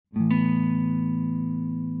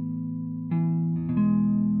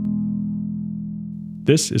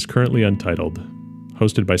This is Currently Untitled,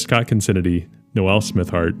 hosted by Scott Consinity, Noelle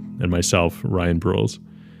Smithhart, and myself, Ryan Brules.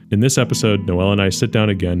 In this episode, Noelle and I sit down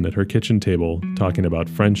again at her kitchen table talking about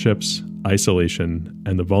friendships, isolation,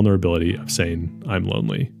 and the vulnerability of saying, I'm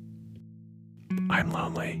lonely. I'm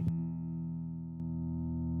lonely.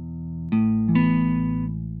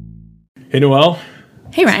 Hey, Noelle.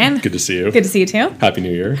 Hey, Ryan. Good to see you. Good to see you, too. Happy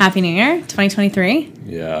New Year. Happy New Year, 2023.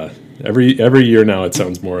 Yeah. Every year now it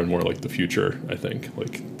sounds more and more like the future, I think.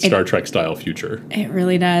 Like Star Trek style future. It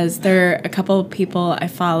really does. There are a couple of people I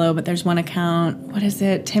follow, but there's one account, what is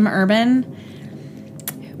it? Tim Urban?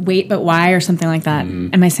 Wait, but why? Or something like that.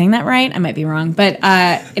 Am I saying that right? I might be wrong. But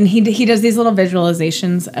and he does these little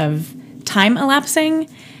visualizations of time elapsing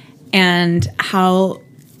and how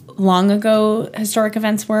long ago historic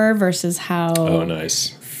events were versus how... Oh,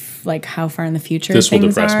 nice. Like how far in the future this things will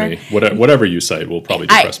depress are. me. Whatever you cite will probably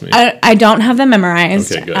depress me. I don't have them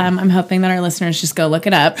memorized. Okay, good. I'm hoping that our listeners just go look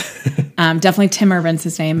it up. Definitely Tim Urban's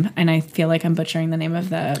his name, and I feel like I'm butchering the name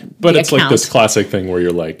of But it's account. like this classic thing where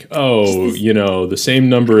you're like, the same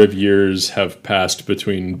number of years have passed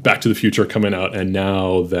between Back to the Future coming out and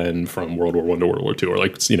now than from World War I to World War II, or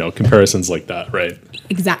like, comparisons like that, right?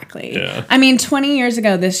 Exactly. Yeah. I mean, 20 years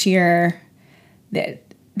ago this year,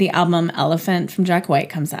 the album Elephant from Jack White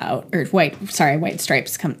comes out, or White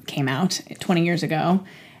Stripes came out 20 years ago.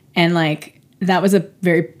 And like, that was a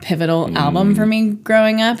very pivotal album for me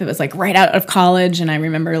growing up. It was like right out of college. And I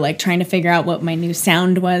remember like trying to figure out what my new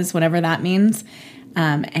sound was, whatever that means.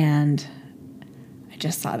 And I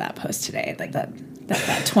just saw that post today, like that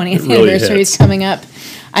 20th really anniversary is coming up.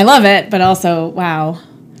 I love it, but also, wow.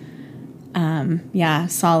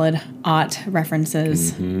 Solid aught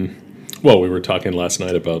references. Mm-hmm. Well, we were talking last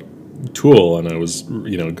night about Tool, and I was,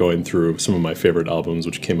 going through some of my favorite albums,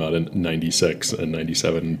 which came out in 96 and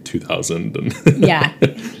 97 and 2000. And Yeah.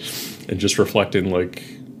 and just reflecting, like,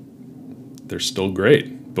 they're still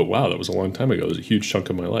great. But wow, that was a long time ago. It was a huge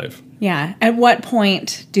chunk of my life. Yeah. At what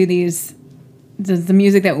point does the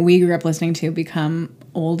music that we grew up listening to become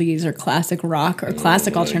oldies or classic rock or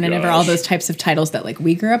classic alternative or all those types of titles that, like,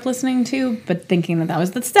 we grew up listening to, but thinking that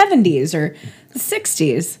was the 70s or the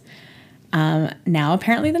 60s? Now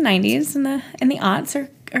apparently the 90s and the aughts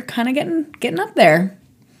are kind of getting up there.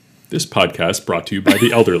 This podcast brought to you by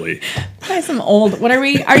the elderly. By some old. What are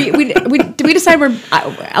we? Did we decide we're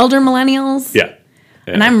elder millennials? Yeah.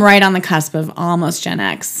 And I'm right on the cusp of almost Gen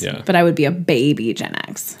X. Yeah. But I would be a baby Gen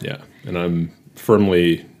X. Yeah. And I'm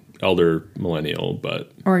firmly elder millennial,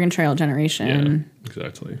 but Oregon Trail generation. yeah,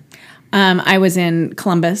 exactly. I was in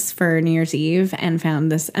Columbus for New Year's Eve and found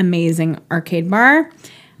this amazing arcade bar.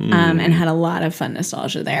 And had a lot of fun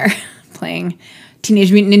nostalgia there, playing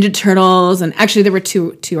Teenage Mutant Ninja Turtles. And actually, there were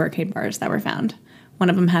two arcade bars that were found. One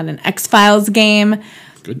of them had an X-Files game.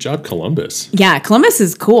 Good job, Columbus. Yeah, Columbus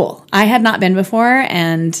is cool. I had not been before,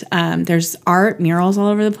 and there's art, murals all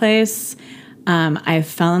over the place. I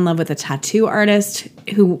fell in love with a tattoo artist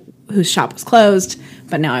whose shop was closed,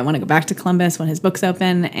 but now I want to go back to Columbus when his book's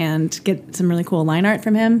open and get some really cool line art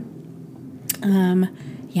from him.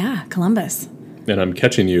 Columbus. And I'm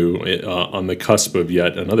catching you on the cusp of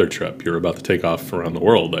yet another trip. You're about to take off around the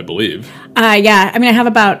world, I believe. Yeah. I mean, I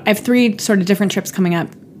have 3 sort of different trips coming up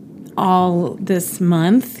all this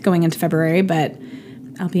month, going into February, but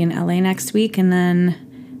I'll be in LA next week, and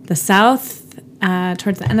then the South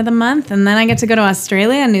towards the end of the month, and then I get to go to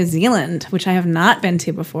Australia and New Zealand, which I have not been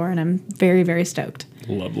to before, and I'm very, very stoked.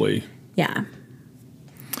 Lovely. Yeah.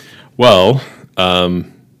 Well,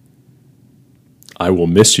 I will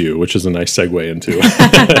miss you, which is a nice segue into.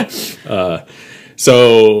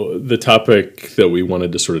 So the topic that we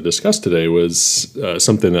wanted to sort of discuss today was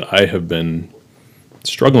something that I have been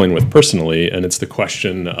struggling with personally, and it's the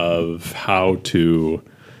question of how to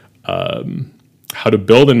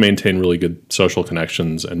build and maintain really good social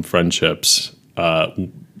connections and friendships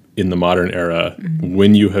in the modern era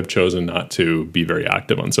when you have chosen not to be very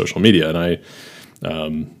active on social media.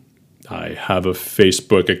 And I have a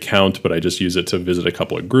Facebook account, but I just use it to visit a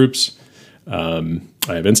couple of groups. I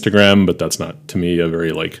have Instagram, but that's not, to me, a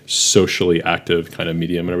very like socially active kind of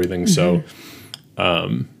medium and everything. So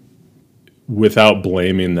without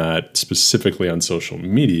blaming that specifically on social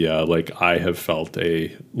media, like I have felt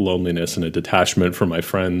a loneliness and a detachment from my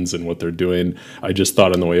friends and what they're doing. I just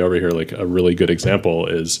thought on the way over here, like a really good example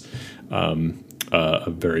is a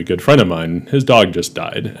very good friend of mine, his dog just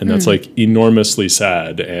died. And that's like enormously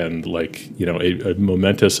sad and like, a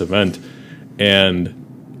momentous event.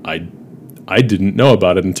 And I didn't know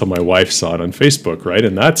about it until my wife saw it on Facebook, right?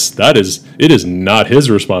 And it is not his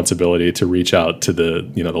responsibility to reach out to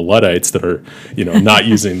the Luddites that are not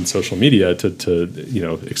using social media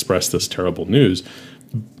to express this terrible news.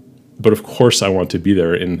 But of course, I want to be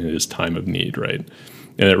there in his time of need, right?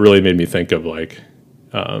 And it really made me think of like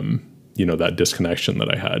that disconnection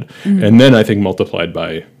that I had, and then I think multiplied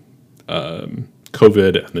by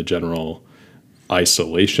COVID and the general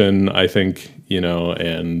isolation, I think,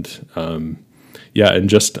 and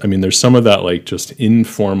just, I mean, there's some of that like just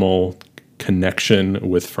informal connection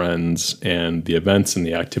with friends and the events and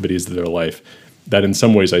the activities of their life that in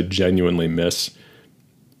some ways I genuinely miss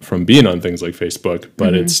from being on things like Facebook,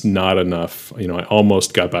 but it's not enough. I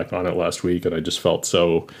almost got back on it last week and I just felt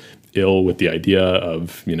so ill with the idea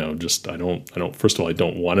of, just, I don't, first of all, I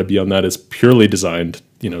don't want to be on that. It's purely designed,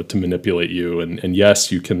 to manipulate you. And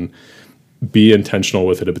yes, you can be intentional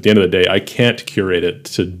with it. But at the end of the day, I can't curate it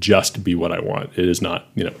to just be what I want. It is not,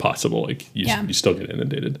 possible. Like you still get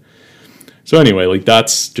inundated. So anyway, like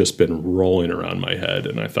that's just been rolling around my head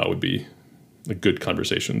and I thought would be a good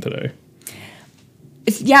conversation today.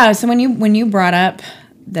 Yeah. So when you brought up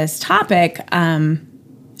this topic,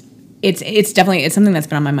 it's definitely something that's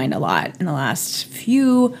been on my mind a lot in the last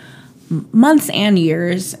few months and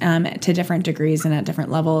years, to different degrees and at different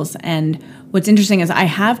levels. And what's interesting is I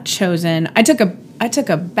took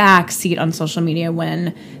a back seat on social media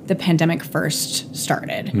when the pandemic first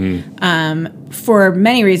started, for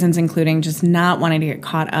many reasons, including just not wanting to get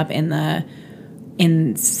caught up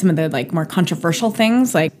in some of the like more controversial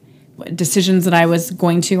things, like decisions that I was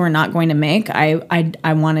going to or not going to make.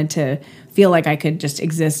 I wanted to feel like I could just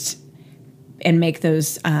exist and make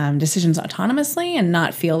those decisions autonomously and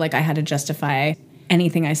not feel like I had to justify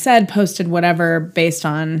anything I said, posted, whatever, based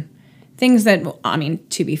on things that, I mean,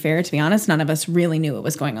 to be fair, to be honest, none of us really knew what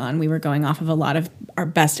was going on. We were going off of a lot of our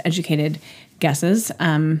best educated guesses,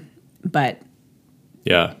 but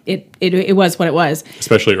yeah, it was what it was.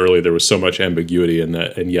 Especially early, there was so much ambiguity in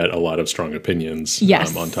that, and yet a lot of strong opinions.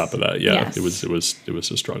 Yes. On top of that, yeah, yes. It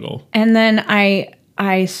was a struggle. And then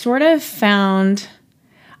I sort of found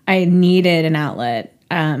I needed an outlet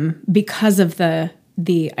because of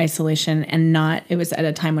the isolation, and it was at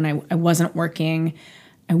a time when I wasn't working,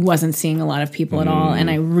 I wasn't seeing a lot of people at all, and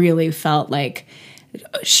I really felt like,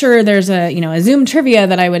 sure, there's a Zoom trivia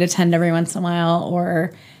that I would attend every once in a while,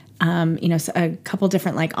 or a couple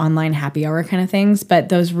different like online happy hour kind of things, but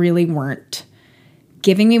those really weren't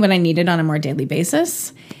giving me what I needed on a more daily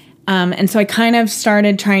basis. And so I kind of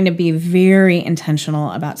started trying to be very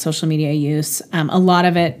intentional about social media use. A lot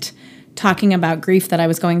of it talking about grief that I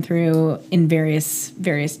was going through in various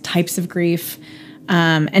types of grief,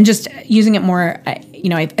 and just using it more.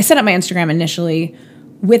 I set up my Instagram initially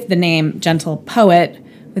with the name Gentle Poet,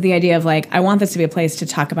 with the idea of like, I want this to be a place to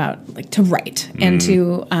talk about, like to write and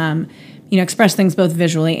to, express things both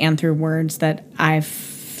visually and through words that are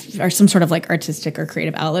some sort of like artistic or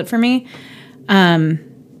creative outlet for me.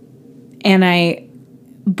 And I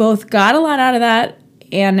both got a lot out of that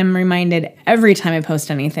and am reminded every time I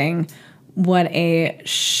post anything what a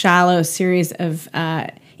shallow series of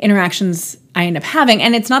interactions I end up having.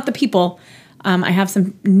 And it's not the people. I have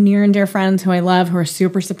some near and dear friends who I love who are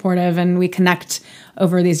super supportive, and we connect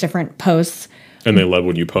over these different posts. And they love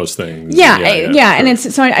when you post things. Yeah. And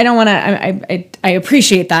it's so I don't want to. I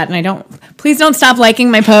appreciate that, and please don't stop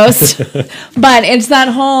liking my post. But it's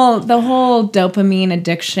the whole dopamine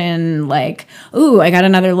addiction. Like, ooh, I got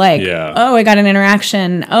another like. Yeah. Oh, I got an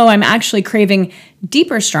interaction. Oh, I'm actually craving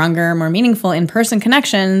deeper, stronger, more meaningful in-person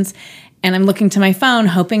connections, and I'm looking to my phone,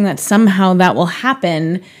 hoping that somehow that will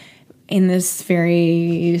happen. In this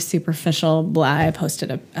very superficial blah, I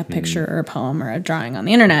posted a picture or a poem or a drawing on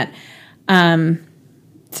the internet. So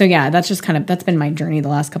yeah, that's been my journey the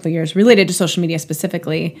last couple of years related to social media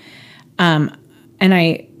specifically. And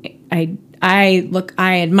I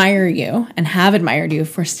admire you and have admired you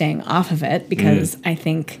for staying off of it, because I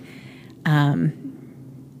think, I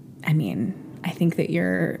think that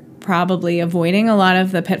you're probably avoiding a lot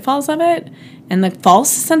of the pitfalls of it and the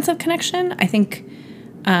false sense of connection. I think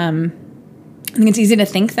it's easy to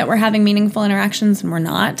think that we're having meaningful interactions and we're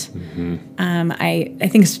not. Mm-hmm. I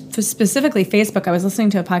think specifically Facebook, I was listening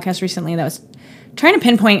to a podcast recently that was trying to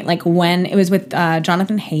pinpoint like when it was with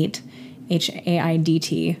Jonathan Haidt,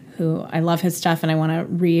 Haidt, who I love his stuff and I want to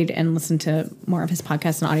read and listen to more of his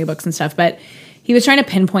podcasts and audiobooks and stuff. But he was trying to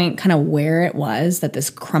pinpoint kind of where it was that this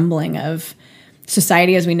crumbling of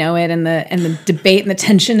society as we know it, and the debate and the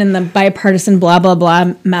tension and the bipartisan blah blah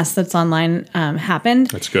blah mess that's online happened.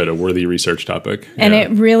 That's good, a worthy research topic. And it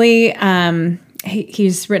really,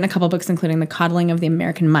 he's written a couple books, including The Coddling of the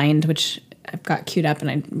American Mind, which I've got queued up,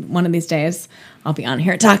 and one of these days I'll be on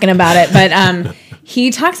here talking about it. But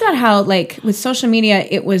he talks about how, like, with social media,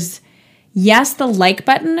 it was, yes, the like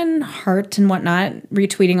button and heart and whatnot,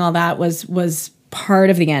 retweeting all that was part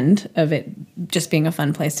of the end of it just being a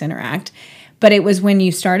fun place to interact. But it was when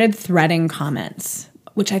you started threading comments,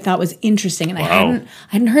 which I thought was interesting, and Wow. I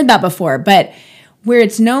hadn't heard that before. But where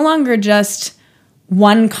it's no longer just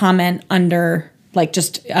one comment under, like,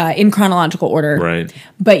 just in chronological order, Right.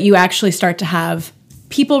 but you actually start to have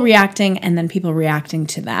people reacting and then people reacting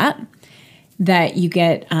to that you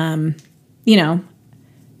get, you know,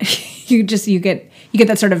 you get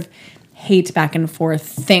that sort of hate back and forth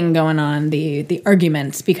thing going on, the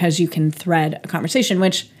arguments, because you can thread a conversation,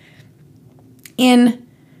 which in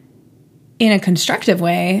a constructive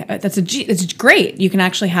way, it's great. You can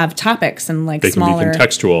actually have topics and, like, They smaller. can be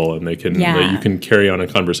contextual, and you can carry on a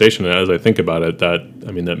conversation. And as I think about it,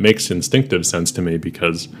 that makes instinctive sense to me,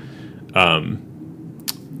 because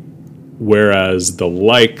whereas the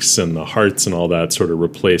likes and the hearts and all that sort of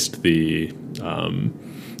replaced the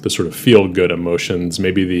sort of feel good emotions,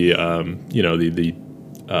 maybe the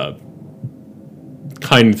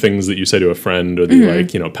kind things that you say to a friend, or the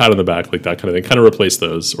like, you know, pat on the back, like that kind of thing, kind of replaced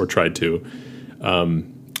those, or tried to.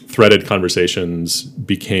 Threaded conversations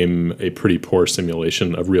became a pretty poor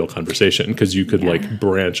simulation of real conversation, because you could like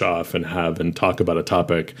branch off and talk about a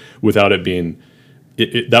topic without it being.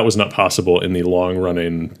 That was not possible in the long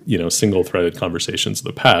running, you know, single threaded conversations of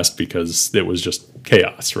the past, because it was just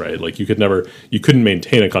chaos, right? Like you couldn't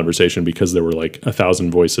maintain a conversation because there were like 1,000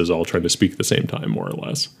 voices all trying to speak at the same time, more or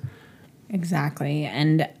less. Exactly.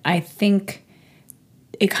 And I think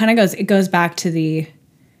it goes back to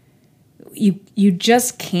you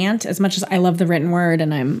just can't, as much as I love the written word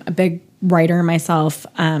and I'm a big writer myself,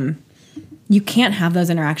 you can't have those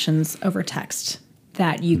interactions over text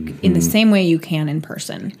that you in the same way you can in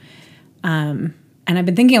person. And I've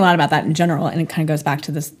been thinking a lot about that in general, and it kind of goes back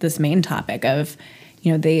to this main topic of,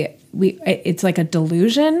 you know, it's like a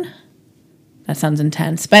delusion. That sounds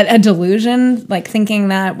intense, but a delusion, like thinking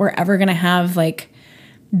that we're ever going to have like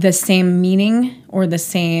the same meaning or the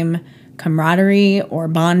same camaraderie or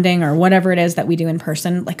bonding or whatever it is that we do in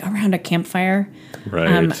person, like around a campfire.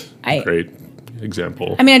 Right. Great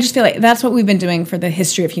example. I mean, I just feel like that's what we've been doing for the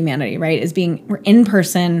history of humanity, right? We're in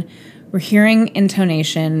person, we're hearing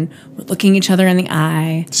intonation, we're looking each other in the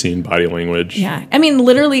eye. Seeing body language. Yeah. I mean,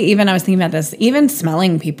 literally, even I was thinking about this, even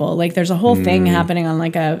smelling people. Like there's a whole thing happening on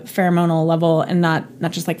like a pheromonal level, and not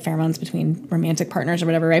just like pheromones between romantic partners or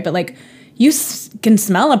whatever, right? But like you can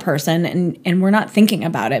smell a person and we're not thinking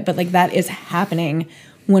about it, but like that is happening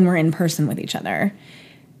when we're in person with each other.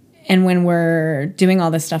 And when we're doing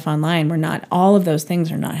all this stuff online, all of those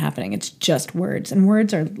things are not happening. It's just words, and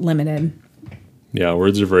words are limited. Yeah,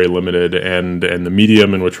 words are very limited, and the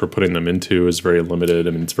medium in which we're putting them into is very limited.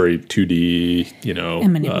 I mean, it's very 2D, you know,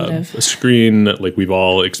 and manipulative. A screen. Like we've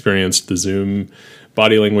all experienced the Zoom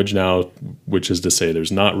body language now, which is to say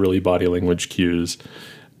there's not really body language cues.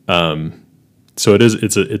 So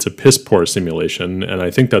it's a piss poor simulation, and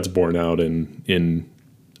I think that's borne out in.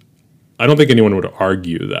 I don't think anyone would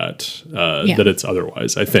argue that that it's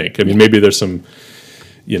otherwise. I mean, maybe there's some,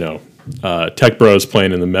 you know, tech bros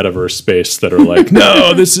playing in the metaverse space that are like,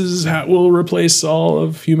 no, this is will replace all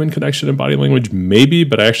of human connection and body language, maybe,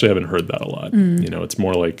 but I actually haven't heard that a lot. You know, it's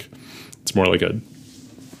more like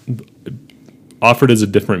offered as a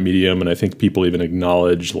different medium, and I think people even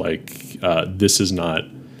acknowledge like this is not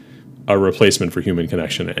a replacement for human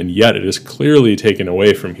connection, and yet it is clearly taken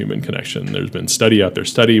away from human connection. There's been study after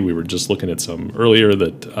study. We were just looking at some earlier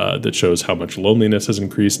that shows how much loneliness has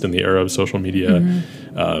increased in the era of social media,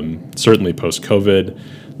 certainly post-COVID.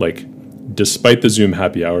 Like, despite the Zoom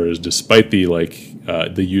happy hours, despite the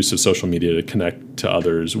use of social media to connect to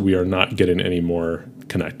others, we are not getting any more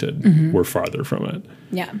connected. We're farther from it.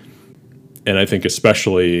 Yeah. And I think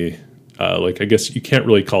especially, I guess you can't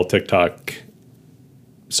really call TikTok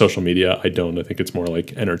social media. I think it's more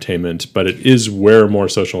like entertainment, but it is where more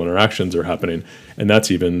social interactions are happening. And that's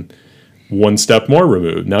even one step more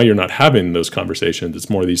removed. Now you're not having those conversations. It's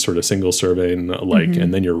more these sort of single surveying,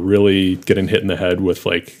 and then you're really getting hit in the head with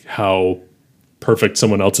like how perfect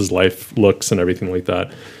someone else's life looks and everything like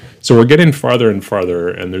that. So we're getting farther and farther,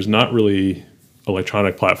 and there's not really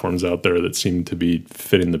electronic platforms out there that seem to be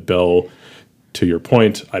fitting the bill. To your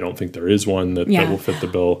point, I don't think there is one that will fit the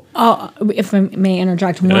bill. If I may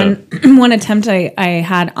interject, one attempt I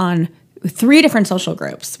had on 3 different social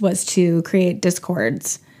groups was to create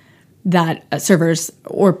Discords that servers,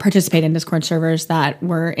 or participate in Discord servers that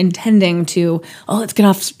were intending to, let's get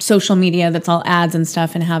off social media that's all ads and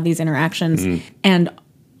stuff and have these interactions. And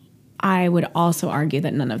I would also argue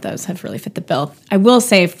that none of those have really fit the bill. I will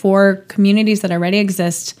say for communities that already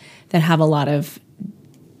exist that have a lot of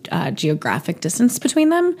geographic distance between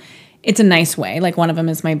them, it's a nice way. Like one of them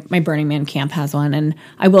is my Burning Man camp has one, and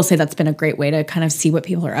I will say that's been a great way to kind of see what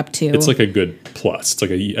people are up to. It's like a good plus. It's like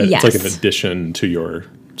it's like an addition to your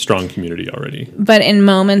strong community already. But in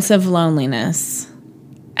moments of loneliness,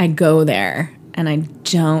 I go there and I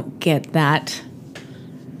don't get that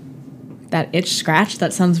itch scratch.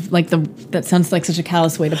 That sounds like such a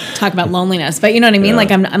callous way to talk about loneliness. But you know what I mean?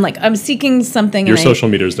 Yeah. Like I'm seeking something. Your social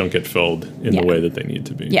meters don't get filled in the way that they need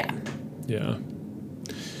to be. Yeah. Yeah.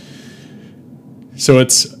 So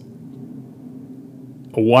it's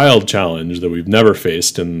a wild challenge that we've never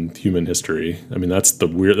faced in human history. I mean, that's the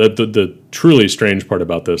weird, the truly strange part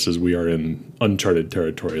about this is we are in uncharted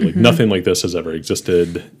territory. Like nothing like this has ever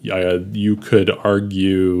existed. You could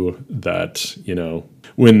argue that,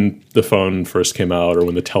 when the phone first came out or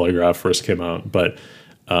when the telegraph first came out, but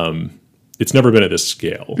it's never been at this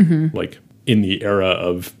scale. Like in the era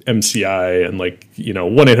of MCI and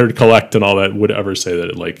 1-800-COLLECT and all that would ever say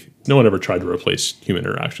that no one ever tried to replace human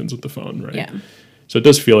interactions with the phone, right? Yeah. So it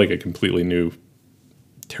does feel like a completely new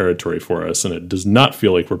territory for us, and it does not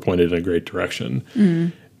feel like we're pointed in a great direction.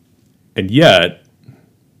 And yet,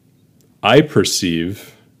 I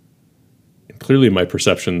perceive, and clearly my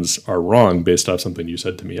perceptions are wrong based off something you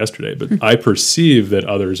said to me yesterday, but I perceive that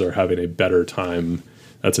others are having a better time,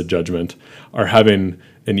 that's a judgment, are having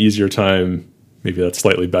an easier time, maybe that's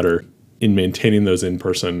slightly better, in maintaining those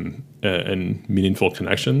in-person and meaningful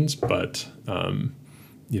connections, but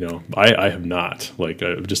I have not.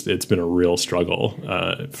 It's been a real struggle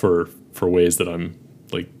for ways that I'm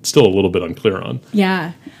still a little bit unclear on.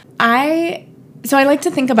 Yeah, I like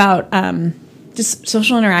to think about just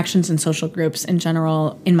social interactions and social groups in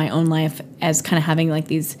general in my own life as kind of having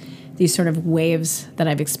these sort of waves that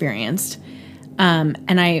I've experienced.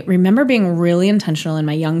 And I remember being really intentional in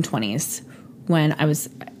my young 20s when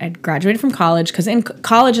I'd graduated from college, because in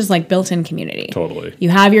college is built-in community. Totally. You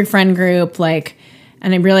have your friend group,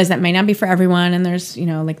 and I realized that may not be for everyone. And there's,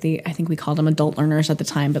 I think we called them adult learners at the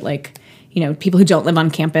time, but people who don't live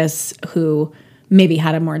on campus who maybe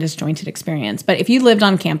had a more disjointed experience. But if you lived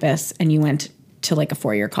on campus and you went to a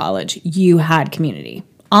 4-year college, you had community,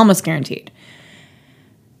 almost guaranteed.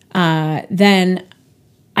 Then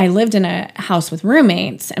I lived in a house with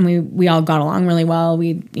roommates, and we all got along really well.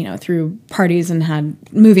 We, threw parties and had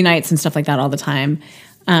movie nights and stuff like that all the time.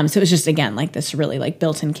 So it was just, again, this really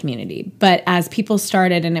built-in community. But as people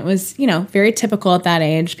started, and it was, very typical at that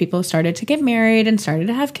age, people started to get married and started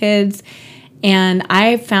to have kids. And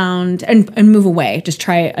I found, and move away, just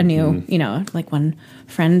try a new, one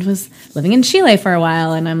friend was living in Chile for a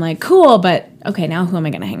while, and I'm like, cool, but okay, now who am I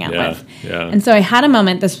going to hang out with? Yeah. And so I had a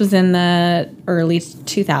moment, this was in the early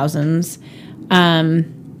 2000s,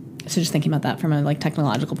 so just thinking about that from a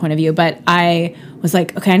technological point of view, but I was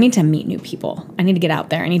like, okay, I need to meet new people. I need to get out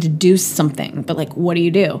there. I need to do something, but what do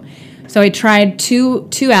you do? So I tried two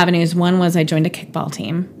avenues. One was I joined a kickball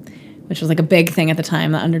team, which was a big thing at the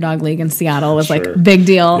time. The Underdog League in Seattle was big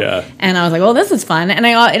deal. Yeah. And I was like, well, this is fun. And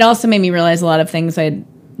it also made me realize a lot of things. I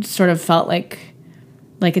sort of felt like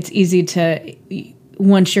it's easy to,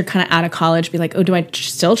 once you're kind of out of college, be like, oh, do I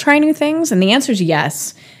still try new things? And the answer is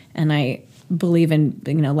yes. And I believe in,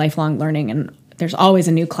 lifelong learning, and there's always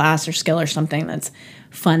a new class or skill or something that's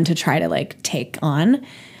fun to try to take on.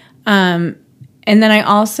 And then I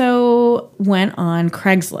also went on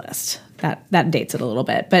Craigslist. That dates it a little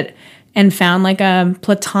bit, and found a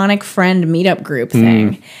platonic friend meetup group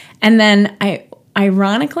thing. And then I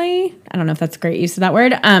ironically, I don't know if that's a great use of that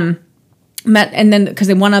word, met, and then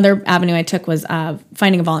because one other avenue I took was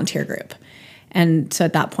finding a volunteer group. And so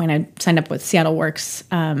at that point I signed up with Seattle Works,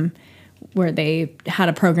 where they had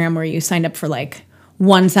a program where you signed up for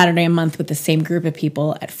one Saturday a month with the same group of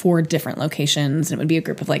people at 4 different locations. And it would be a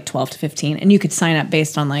group of 12 to 15. And you could sign up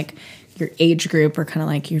based on your age group, or kind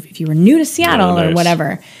of if you were new to Seattle or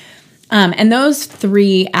whatever. And those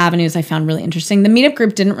 3 avenues I found really interesting. The meetup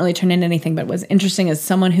group didn't really turn into anything, but was interesting as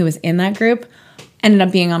someone who was in that group ended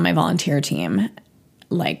up being on my volunteer team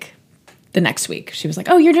the next week. She was like,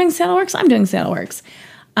 oh, you're doing Seattle Works? I'm doing Seattle Works.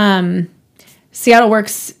 Seattle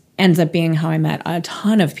Works ends up being how I met a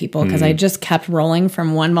ton of people, because I just kept rolling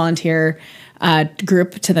from one volunteer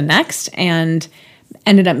group to the next, and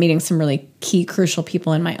ended up meeting some really key, crucial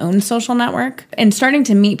people in my own social network, and starting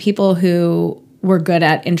to meet people who were good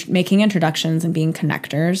at making introductions and being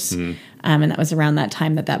connectors. And that was around that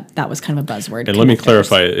time that was kind of a buzzword. And let me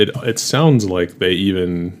clarify, it sounds like they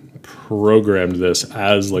even programmed this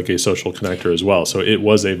as like a social connector as well. So it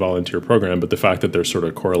was a volunteer program, but the fact that they're sort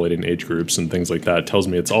of correlating age groups and things like that tells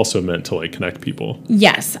me it's also meant to like connect people.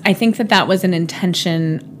 Yes, I think that was an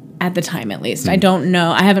intention at the time, at least. I don't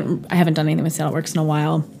know. I haven't done anything with Seattle Works in a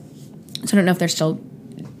while, so I don't know if they're still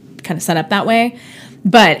kind of set up that way.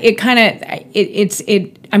 But it kind of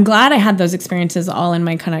I'm glad I had those experiences all in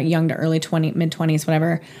my kind of young to early mid 20s,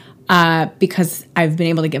 whatever. Because I've been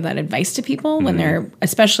able to give that advice to people when they're,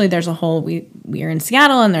 especially there's a whole, we are in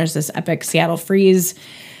Seattle and there's this epic Seattle freeze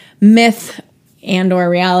myth and or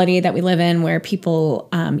reality that we live in where people,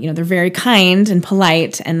 they're very kind and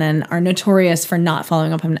polite and then are notorious for not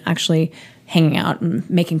following up and actually hanging out and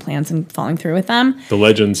making plans and following through with them. The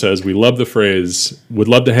legend says, we love the phrase, would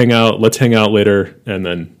love to hang out, let's hang out later, and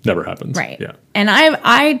then never happens. Right. Yeah. And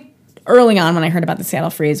I early on when I heard about the Seattle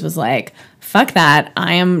freeze was like, fuck that.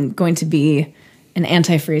 I am going to be an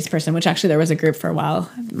anti-freeze person, which actually there was a group for a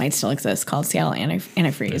while, it might still exist, called Seattle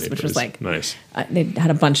Anti-Freeze, which was like, nice. They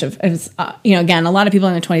had a bunch of, it was, again, a lot of people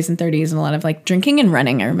in their 20s and 30s and a lot of like drinking and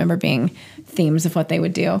running, I remember being themes of what they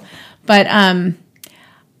would do. But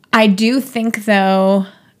I do think though,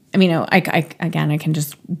 I can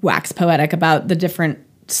just wax poetic about the different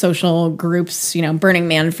social groups, Burning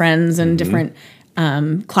Man friends and different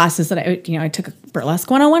classes that I took a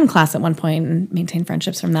burlesque 101 class at one point and maintained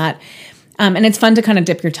friendships from that. And it's fun to kind of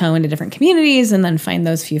dip your toe into different communities and then find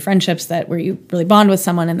those few friendships where you really bond with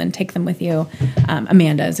someone and then take them with you.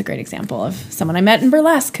 Amanda is a great example of someone I met in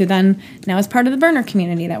burlesque who then now is part of the burner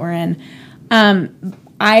community that we're in.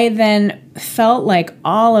 I then felt like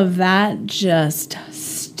all of that just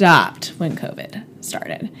stopped when COVID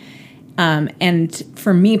started. And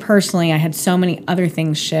for me personally, I had so many other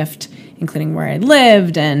things shift, including where I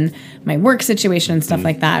lived and my work situation and stuff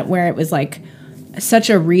like that, where it was like such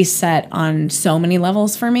a reset on so many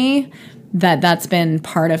levels for me that's been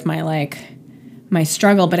part of my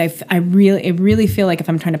struggle. But I really feel like if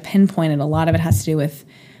I'm trying to pinpoint it, a lot of it has to do with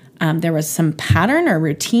there was some pattern or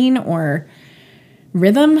routine or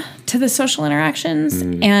rhythm to the social interactions,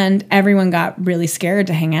 and everyone got really scared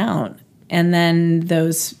to hang out. And then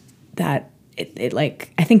I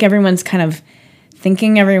think everyone's kind of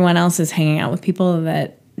thinking everyone else is hanging out with people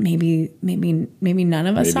that maybe none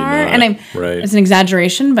of us are. Not. And Right. It's an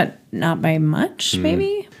exaggeration, but not by much,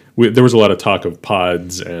 maybe. There was a lot of talk of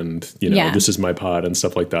pods and, Yeah. this is my pod and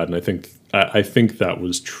stuff like that. And I think that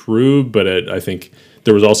was true, but I think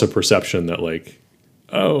there was also perception that like,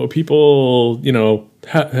 oh, people,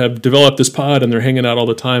 have developed this pod and they're hanging out all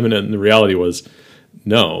the time. And the reality was,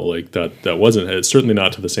 no, like that wasn't, it's certainly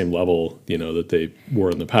not to the same level, that they were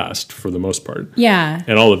in the past for the most part. Yeah.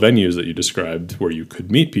 And all the venues that you described where you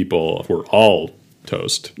could meet people were all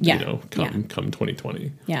toast, come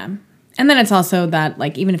 2020. Yeah. And then it's also that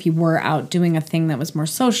like, even if you were out doing a thing that was more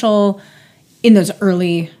social in those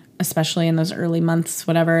especially in those early months,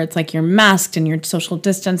 whatever, it's like you're masked and you're social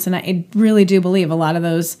distance. And I really do believe a lot of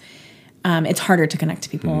those, it's harder to connect to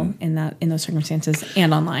people in those circumstances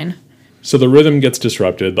and online. So the rhythm gets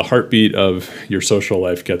disrupted, the heartbeat of your social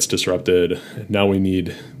life gets disrupted. Now we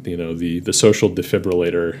need, the social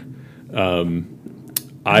defibrillator.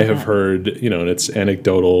 I have heard, and it's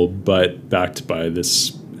anecdotal, but backed by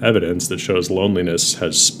this evidence that shows loneliness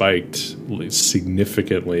has spiked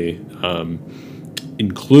significantly,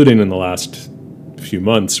 including in the last few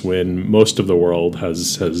months when most of the world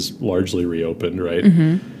has largely reopened, right?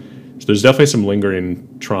 So there's definitely some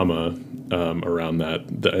lingering trauma around that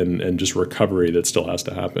and just recovery that still has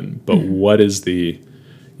to happen. But what is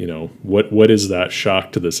what is that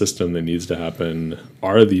shock to the system that needs to happen?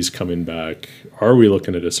 Are these coming back? Are we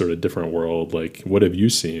looking at a sort of different world? Like, what have you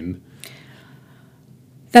seen?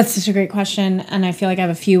 That's such a great question, and I feel like I have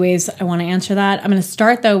a few ways I want to answer that. I'm going to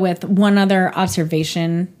start, though, with one other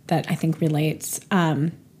observation that I think relates.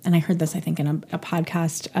 And I heard this, I think, in a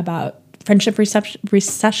podcast about friendship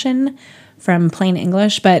recession from Plain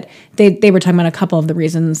English, but they were talking about a couple of the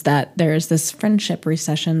reasons that there's this friendship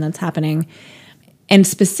recession that's happening. And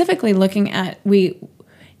specifically looking at, in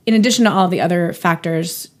addition to all the other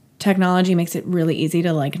factors, technology makes it really easy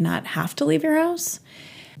to like not have to leave your house.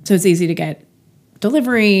 So it's easy to get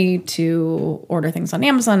delivery, to order things on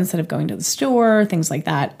Amazon instead of going to the store, things like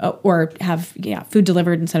that, or have food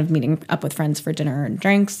delivered instead of meeting up with friends for dinner and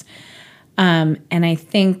drinks. And I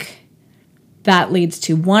think that leads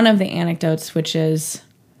to one of the antidotes, which is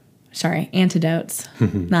antidotes,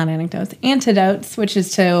 which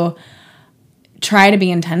is to try to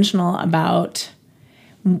be intentional about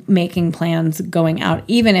making plans going out,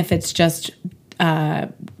 even if it's just,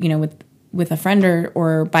 with a friend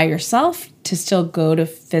or by yourself, to still go to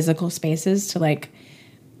physical spaces to like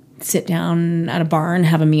sit down at a bar and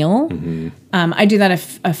have a meal. I do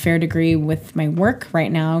that a fair degree with my work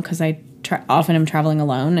right now because I often am traveling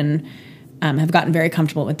alone and have gotten very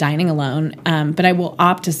comfortable with dining alone. But I will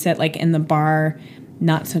opt to sit like in the bar,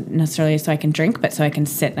 not so necessarily so I can drink, but so I can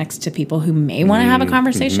sit next to people who may want to have a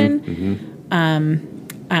conversation.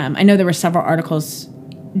 I know there were several articles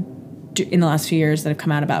in the last few years that have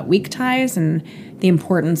come out about weak ties and the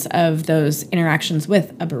importance of those interactions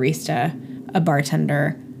with a barista, a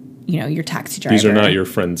bartender, your taxi driver. These are not your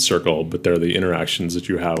friend's circle, but they're the interactions that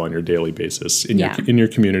you have on your daily basis in your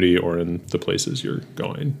community or in the places you're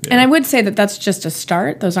going. Yeah. And I would say that that's just a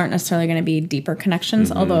start. Those aren't necessarily going to be deeper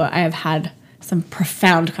connections, although I have had some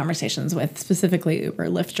profound conversations with specifically Uber,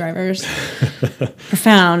 Lyft drivers.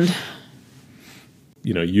 Profound.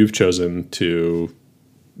 You've chosen to,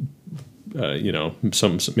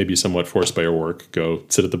 maybe somewhat forced by your work, go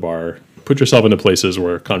sit at the bar, put yourself into places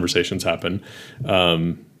where conversations happen.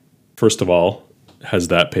 First of all, has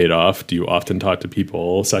that paid off? Do you often talk to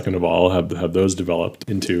people? Second of all, have those developed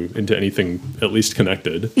into anything at least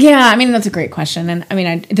connected? Yeah, I mean, that's a great question.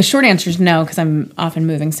 And the short answer is no, because I'm often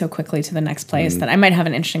moving so quickly to the next place that I might have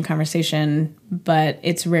an interesting conversation, but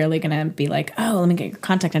it's rarely going to be like, oh, let me get your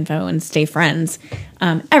contact info and stay friends.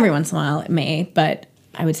 Every once in a while it may, but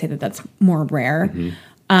I would say that that's more rare.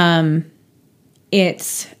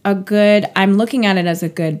 It's I'm looking at it as a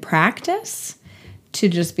good practice to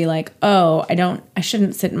just be like, oh, I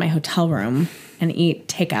shouldn't sit in my hotel room and eat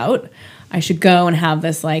takeout. I should go and have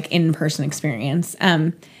this like in-person experience.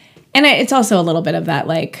 And it's also a little bit of that,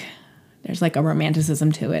 like, there's like a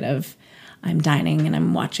romanticism to it of I'm dining and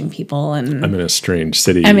I'm watching people and I'm in a strange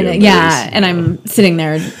city. And I'm sitting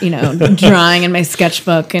there, drawing in my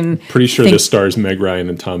sketchbook and pretty sure this stars Meg Ryan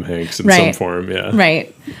and Tom Hanks in some form. Yeah.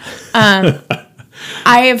 Right.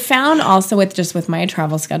 I have found also with my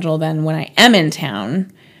travel schedule, then when I am in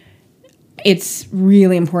town, it's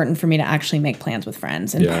really important for me to actually make plans with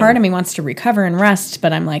friends. And part of me wants to recover and rest,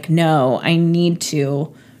 but I'm like, no, I need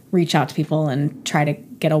to reach out to people and try to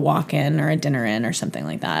get a walk in or a dinner in or something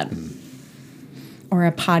like that. Or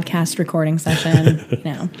a podcast recording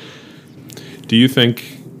session, Do you think,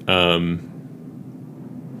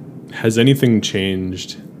 has anything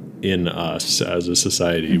changed in us as a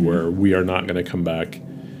society where we are not going to come back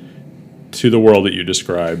to the world that you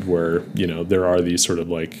described, where, there are these sort of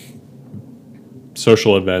like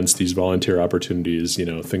social events, these volunteer opportunities,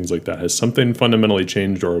 things like that? Has something fundamentally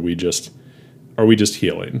changed, or are we just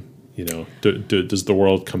healing? Does the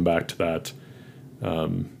world come back to that?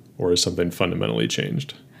 Or has something fundamentally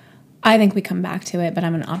changed? I think we come back to it, but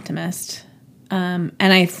I'm an optimist. And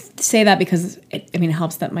I say that because it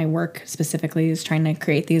helps that my work specifically is trying to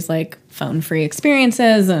create these like phone-free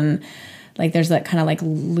experiences, and like there's that kind of like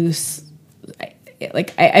loose.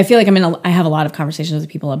 I feel like I have a lot of conversations with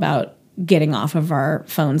people about getting off of our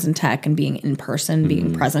phones and tech and being in person,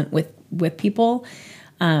 being present with people.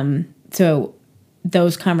 So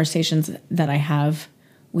those conversations that I have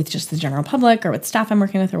with just the general public or with staff I'm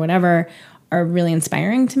working with or whatever are really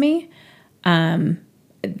inspiring to me.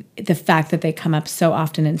 The fact that they come up so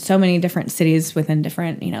often in so many different cities within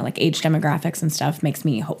different, like age demographics and stuff makes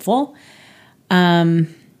me hopeful. I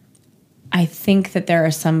think that there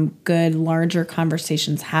are some good larger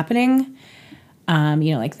conversations happening.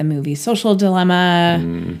 Like the movie Social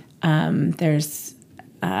Dilemma. There's,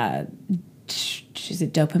 she's a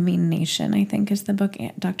Dopamine Nation, I think is the book,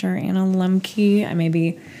 Dr. Anna Lembke. I may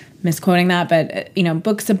be misquoting that, but,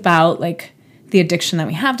 books about like the addiction that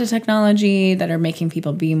we have to technology that are making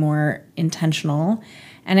people be more intentional.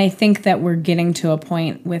 And I think that we're getting to a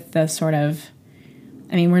point with the sort of,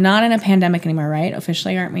 we're not in a pandemic anymore, right?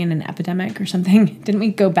 Officially, aren't we in an epidemic or something? Didn't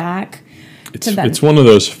we go back to that? It's one of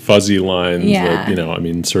those fuzzy lines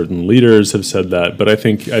that, certain leaders have said that, but I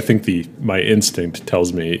think my instinct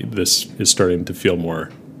tells me this is starting to feel more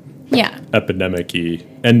epidemic-y,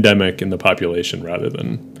 endemic in the population rather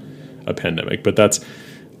than a pandemic. But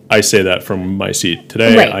I say that from my seat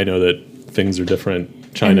today. Right. I know that things are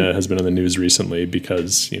different. China has been in the news recently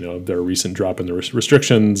because, their recent drop in the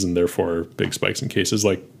restrictions and therefore big spikes in cases.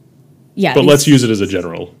 But let's use it as a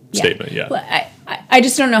general statement. Yeah. Well, I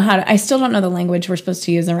just don't know I still don't know the language we're supposed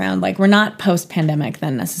to use around, like, we're not post-pandemic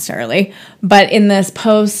then necessarily, but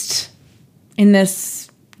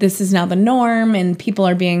this is now the norm and people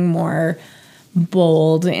are being more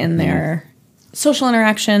bold in their social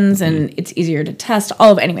interactions and it's easier to test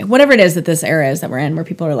anyway, whatever it is that this era is that we're in, where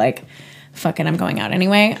people are like, fuck it, I'm going out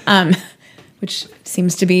anyway, which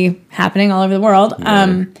seems to be happening all over the world.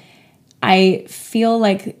 I feel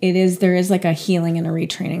like there is like a healing and a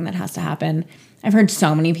retraining that has to happen. I've heard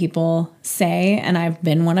so many people say, and I've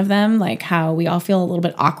been one of them, like how we all feel a little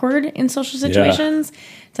bit awkward in social situations.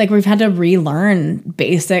 It's like we've had to relearn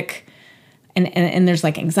basic, and there's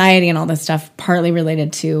like anxiety and all this stuff, partly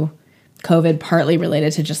related to COVID, partly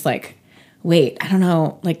related to just like, wait, I don't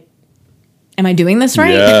know, like, am I doing this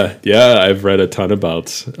right? Yeah. I've read a ton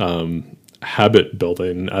about habit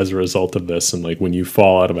building as a result of this, and like when you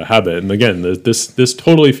fall out of a habit. And again, this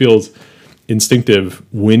totally feels instinctive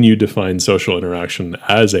when you define social interaction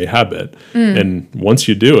as a habit. And once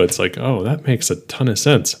you do, it's like, oh, that makes a ton of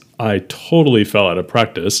sense. I totally fell out of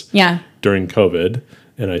practice during COVID,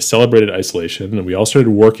 and I celebrated isolation, and we all started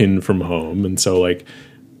working from home. And so like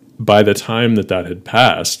by the time that had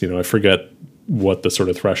passed, I forget what the sort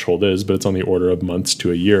of threshold is, but it's on the order of months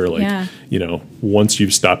to a year. Like, once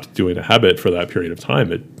you've stopped doing a habit for that period of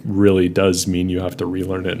time, it really does mean you have to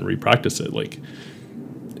relearn it and repractice it. Like,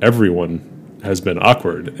 everyone has been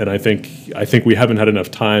awkward. And I think we haven't had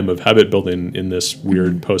enough time of habit building in this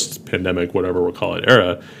weird post-pandemic, whatever we'll call it,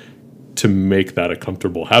 era, to make that a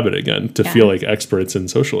comfortable habit again, to feel like experts in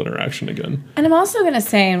social interaction again. And I'm also going to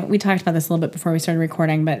say, and we talked about this a little bit before we started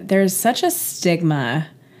recording, but there's such a stigma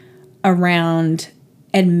around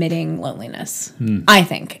admitting loneliness, I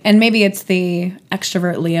think. And maybe it's the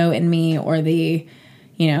extrovert Leo in me, or the,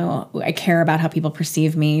 I care about how people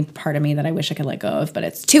perceive me, part of me that I wish I could let go of, but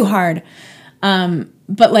it's too hard.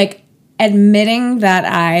 But like admitting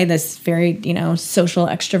that this very, social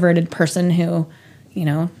extroverted person who,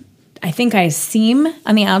 I think I seem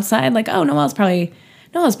on the outside like, oh, Noelle's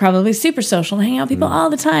probably super social and hanging out with people all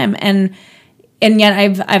the time. And yet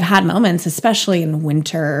I've had moments, especially in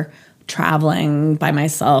winter, traveling by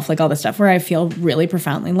myself, like all this stuff, where I feel really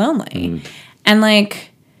profoundly lonely. And like,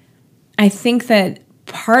 I think that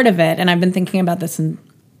part of it, and I've been thinking about this in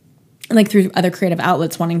like through other creative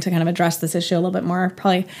outlets, wanting to kind of address this issue a little bit more.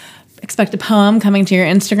 Probably expect a poem coming to your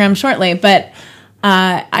Instagram shortly, but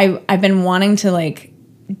I've been wanting to like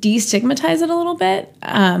destigmatize it a little bit.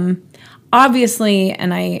 Obviously,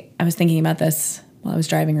 and I was thinking about this while I was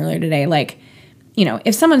driving earlier today, like,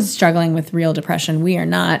 if someone's struggling with real depression, we're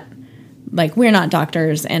not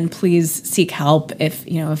doctors, and please seek help. If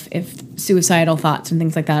suicidal thoughts and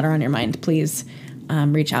things like that are on your mind, please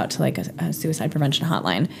reach out to like a suicide prevention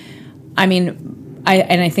hotline. I mean,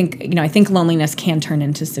 I think loneliness can turn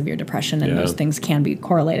into severe depression, and those things can be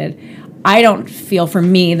correlated. I don't feel for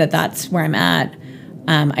me that that's where I'm at.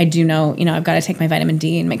 I do know, I've got to take my vitamin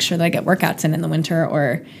D and make sure that I get workouts in the winter,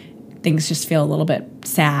 or things just feel a little bit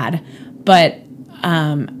sad. But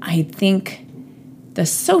I think the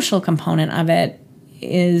social component of it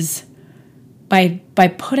is by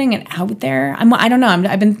putting it out there. I don't know.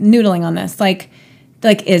 I've been noodling on this. Like,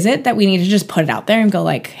 is it that we need to just put it out there and go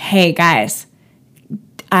like, hey guys,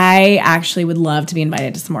 I actually would love to be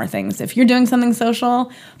invited to some more things. If you're doing something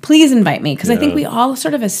social, please invite me. Because I think we all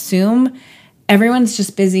sort of assume everyone's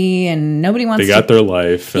just busy and nobody wants to. They got their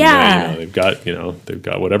life. And they've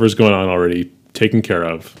got whatever's going on already taken care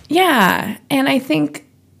of. Yeah. And I think,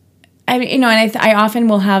 I often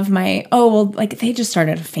will have like they just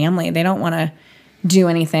started a family. They don't want to do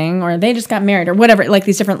anything, or they just got married, or whatever, like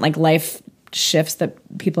these different like life shifts that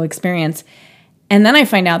people experience. And then I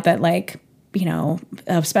find out that like,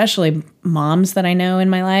 especially moms that I know in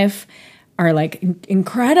my life are like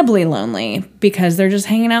incredibly lonely because they're just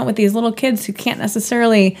hanging out with these little kids who can't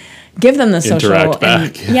necessarily give them the social interact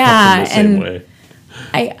back. In the same way.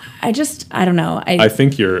 I don't know. I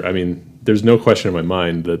think there's no question in my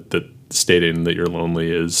mind that stating that you're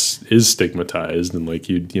lonely is stigmatized, and like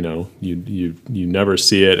you never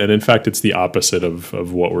see it. And in fact, it's the opposite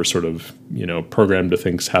of what we're sort of programmed to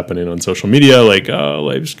think's happening on social media. Like, oh,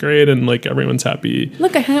 life's great and like everyone's happy.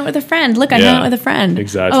 Look, I hung out with a friend. I hung out with a friend.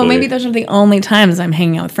 Exactly. Oh, maybe those are the only times I'm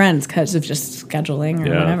hanging out with friends because of just scheduling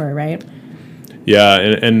or whatever, right? Yeah,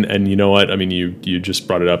 and you know what? I mean, you just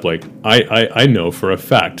brought it up. Like, I know for a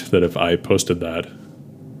fact that if I posted that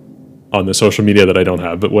on the social media that I don't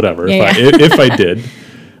have, but whatever. If I did,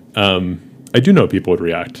 I do know people would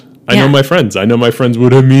react. I know my friends. I know my friends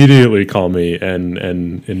would immediately call me and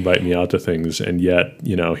invite me out to things. And yet,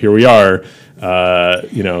 here we are.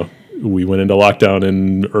 We went into lockdown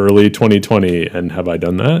in early 2020, and have I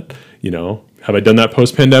done that? Have I done that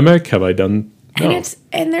post-pandemic? Have I done? No.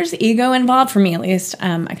 And there's ego involved for me, at least.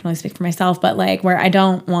 I can only speak for myself, but like where I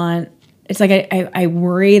don't want. It's like I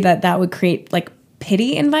worry that would create like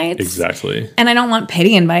pity invites. Exactly. And I don't want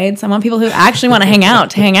pity invites. I want people who actually want to hang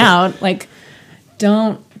out. Like,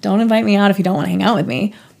 don't invite me out if you don't want to hang out with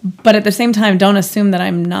me. But at the same time, don't assume that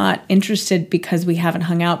I'm not interested because we haven't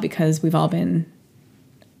hung out because we've all been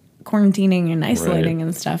quarantining and isolating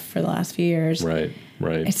and stuff for the last few years. Right.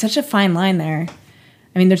 It's such a fine line there.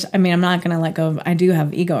 I'm not going to let go of, I do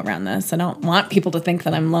have ego around this. I don't want people to think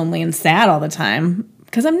that I'm lonely and sad all the time,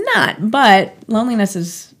 because I'm not, but loneliness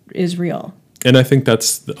is real. And I think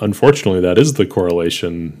unfortunately, that is the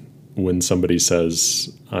correlation when somebody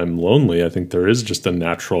says, I'm lonely. I think there is just a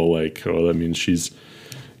natural, like, oh, that means she's,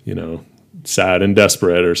 sad and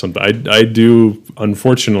desperate or something. I do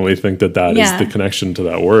unfortunately think that is the connection to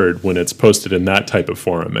that word when it's posted in that type of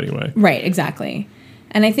forum anyway. Right, exactly.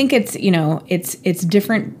 And I think it's, it's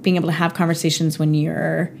different being able to have conversations when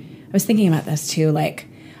I was thinking about this too, like,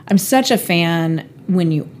 I'm such a fan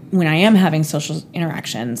when I am having social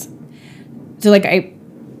interactions. So like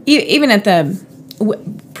even at the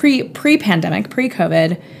pre-pandemic,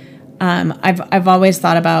 pre-COVID, I've always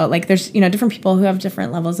thought about, like, there's, different people who have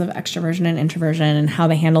different levels of extroversion and introversion and how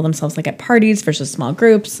they handle themselves, like at parties versus small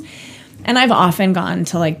groups. And I've often gone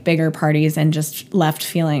to like bigger parties and just left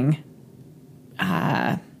feeling,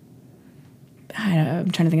 I'm trying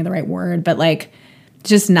to think of the right word, but like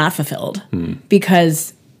just not fulfilled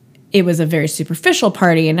because it was a very superficial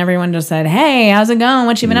party and everyone just said, hey, how's it going?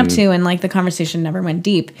 What you been up to? And like the conversation never went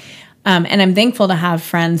deep. And I'm thankful to have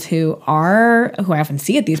friends who I often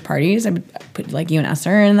see at these parties. I would put like you and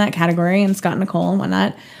Esther in that category, and Scott and Nicole and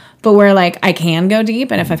whatnot. But where like I can go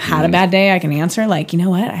deep, and if I've had a bad day, I can answer like, you know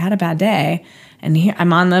what, I had a bad day, and here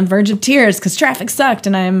I'm on the verge of tears because traffic sucked,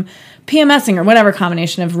 and I'm PMSing or whatever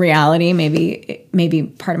combination of reality maybe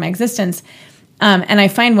part of my existence. And I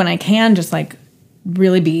find when I can just like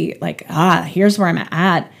really be like, here's where I'm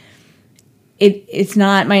at. It's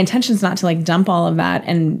not, my intention's not to like dump all of that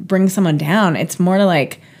and bring someone down. It's more to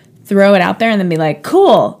like throw it out there and then be like,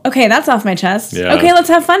 cool, okay, that's off my chest. Yeah. Okay, let's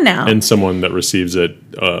have fun now. And someone that receives it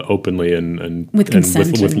openly and with consent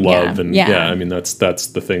and with love. I mean, that's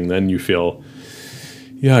the thing. Then you feel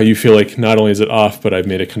like not only is it off, but I've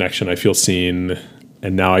made a connection. I feel seen,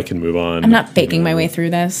 and now I can move on. I'm not faking my way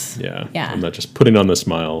through this. Yeah. I'm not just putting on the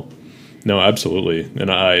smile. No, absolutely.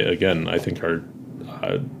 And I think our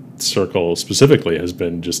circle specifically has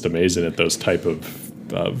been just amazing at those type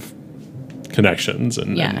of connections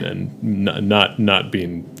and not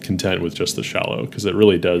being content with just the shallow, because it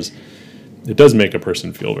really does make a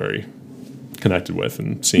person feel very connected with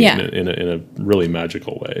and seen in a really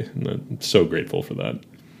magical way, and I'm so grateful for that.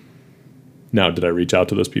 Now, did I reach out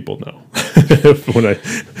to those people? No. When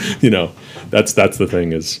that's the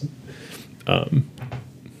thing is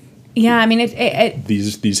I mean,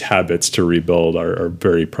 these habits to rebuild are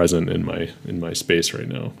very present in my space right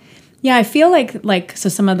now. Yeah, I feel like so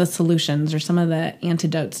some of the solutions or some of the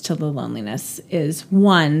antidotes to the loneliness is,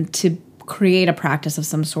 one, to create a practice of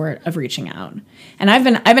some sort of reaching out. And I've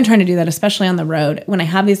been trying to do that, especially on the road. When I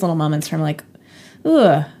have these little moments where I'm like,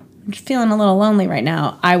 ugh, I'm feeling a little lonely right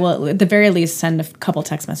now, I will at the very least send a couple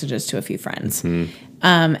text messages to a few friends. Mm-hmm.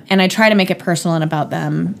 And I try to make it personal and about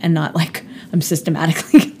them, and not like I'm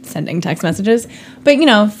systematically sending text messages. But,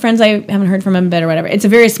 friends I haven't heard from in a bit or whatever. It's a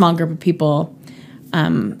very small group of people.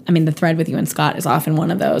 The thread with you and Scott is often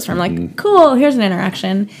one of those where I'm like, cool, here's an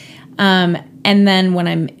interaction. And then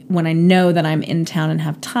when I know that I'm in town and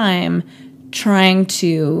have time, trying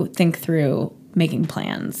to think through making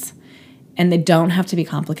plans. And they don't have to be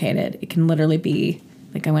complicated. It can literally be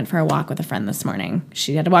like, I went for a walk with a friend this morning.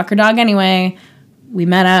 She had to walk her dog anyway. We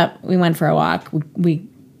met up. We went for a walk. We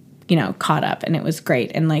caught up, and it was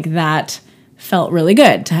great. And like that felt really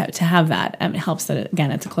good to have that. It helps that,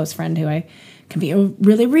 again, it's a close friend who I can be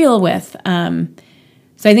really real with.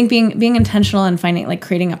 So I think being intentional and finding, like,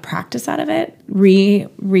 creating a practice out of it,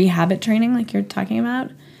 re-habit training, like you're talking about,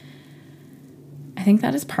 I think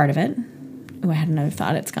that is part of it. Oh, I had another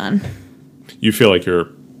thought. It's gone. You feel like you're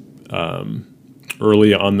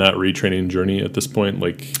early on that retraining journey at this point,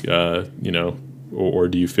 like, or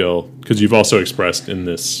do you feel, because you've also expressed in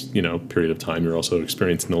this, period of time, you're also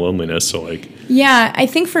experiencing the loneliness. So like, yeah, I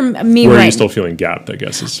think for me, where are you still feeling gapped, I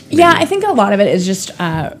guess is. Maybe. Yeah, I think a lot of it is just,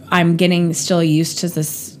 I'm getting still used to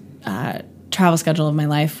this travel schedule of my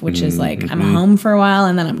life, which is like, I'm home for a while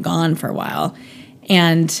and then I'm gone for a while.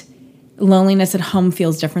 And loneliness at home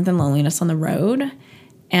feels different than loneliness on the road.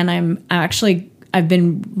 And I've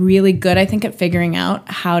been really good, I think, at figuring out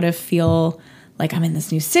how to feel like I'm in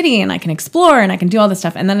this new city and I can explore and I can do all this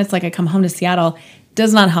stuff. And then it's like I come home to Seattle.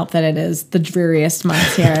 Does not help that it is the dreariest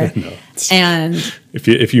months here. No, and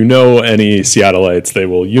if you know any Seattleites, they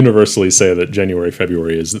will universally say that January,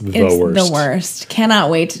 February is the worst. The worst. Cannot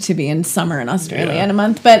wait to be in summer in Australia in a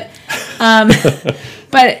month. But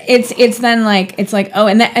but it's then like, it's like, oh,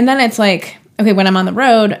 and then it's like, okay, when I'm on the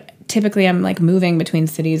road, typically I'm like moving between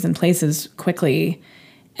cities and places quickly.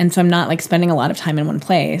 And so I'm not like spending a lot of time in one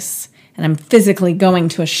place and I'm physically going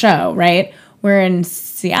to a show, right? Where in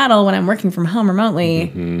Seattle, when I'm working from home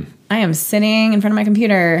remotely, I am sitting in front of my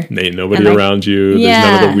computer. Ain't nobody around you. There's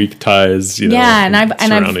none of the weak ties,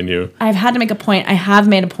 surrounding you. I've had to make a point. I have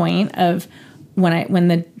made a point of when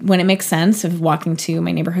it makes sense of walking to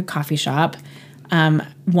my neighborhood coffee shop.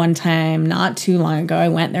 One time, not too long ago, I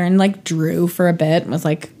went there and like drew for a bit and was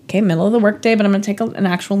like, okay, middle of the workday, but I'm going to take an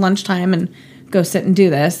actual lunchtime and go sit and do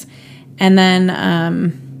this. And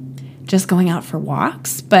then just going out for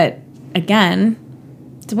walks. But again,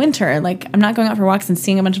 it's winter. Like, I'm not going out for walks and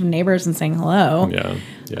seeing a bunch of neighbors and saying hello. Yeah.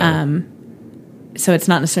 So it's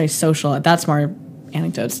not necessarily social. That's more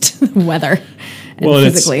anecdotes to the weather. And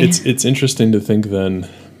it's interesting to think then,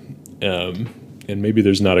 and maybe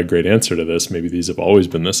there's not a great answer to this. Maybe these have always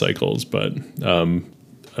been the cycles, but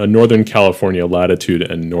a Northern California latitude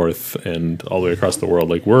and north and all the way across the world,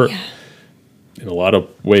 like we're in a lot of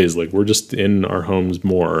ways, like we're just in our homes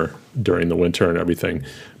more during the winter and everything.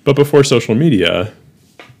 But before social media,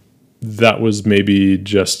 that was maybe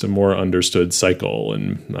just a more understood cycle.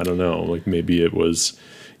 And I don't know, like maybe it was,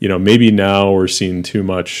 maybe now we're seeing too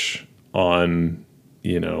much on,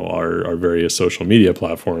 our various social media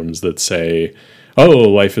platforms that say, oh,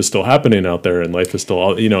 life is still happening out there and life is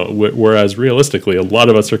still, whereas realistically, a lot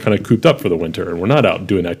of us are kind of cooped up for the winter and we're not out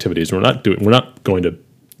doing activities. We're not going to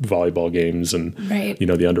volleyball games and,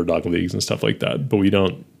 the underdog leagues and stuff like that. But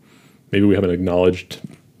maybe we haven't acknowledged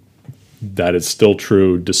that it's still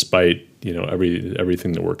true despite,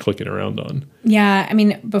 everything that we're clicking around on. Yeah. I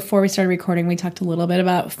mean, before we started recording, we talked a little bit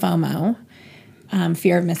about FOMO,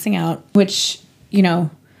 fear of missing out, which,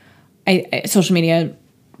 social media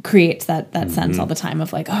creates that sense all the time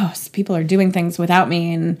of like, oh, people are doing things without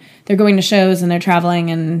me and they're going to shows and they're traveling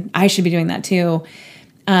and I should be doing that too.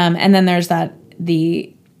 And then there's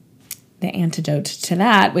the antidote to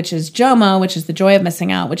that, which is JOMO, which is the joy of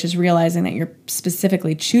missing out, which is realizing that you're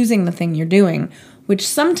specifically choosing the thing you're doing, which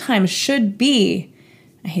sometimes should be,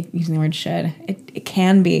 I hate using the word should, it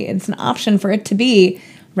can be, it's an option for it to be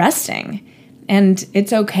resting. And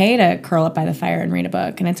it's okay to curl up by the fire and read a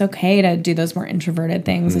book. And it's okay to do those more introverted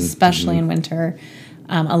things, especially in winter,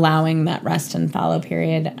 allowing that rest and fallow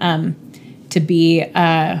period to be.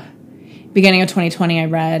 Beginning of 2020, I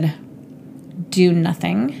read Do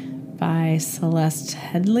Nothing by Celeste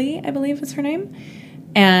Headlee, I believe is her name.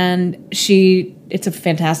 And it's a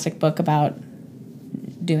fantastic book about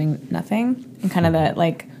doing nothing and kind of that,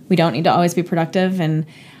 like, we don't need to always be productive. And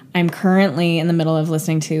I'm currently in the middle of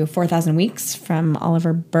listening to 4,000 Weeks from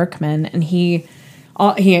Oliver Burkeman, and he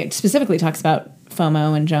specifically talks about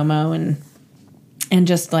FOMO and JOMO and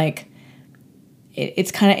just like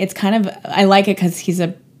it's kind of I like it because he's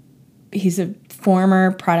a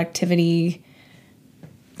former productivity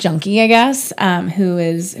junkie, I guess, who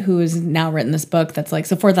is now written this book that's like,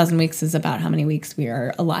 so 4,000 Weeks is about how many weeks we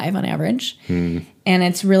are alive on average, and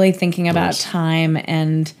it's really thinking about time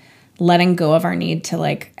and letting go of our need to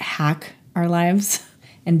like hack our lives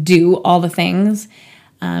and do all the things.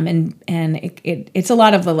 And it's a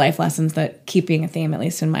lot of the life lessons that keep being a theme, at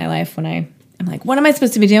least in my life, when I'm like, what am I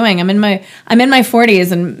supposed to be doing? I'm in my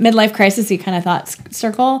 40s and midlife crisis-y kind of thought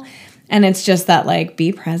circle. And it's just that like,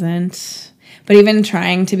 be present. But even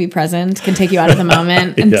trying to be present can take you out of the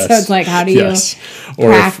moment. And so it's like, how do you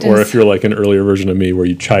practice? Or if you're like an earlier version of me where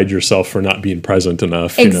you chide yourself for not being present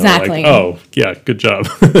enough. Exactly. Oh, yeah, good job.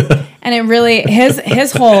 And it really,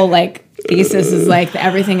 his whole like thesis is like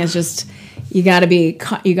everything is just, you got to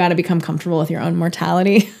become comfortable with your own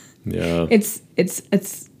mortality. Yeah.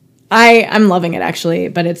 I'm loving it actually,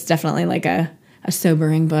 but it's definitely like a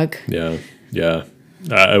sobering book. Yeah. Yeah.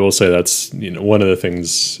 I will say that's, one of the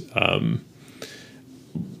things,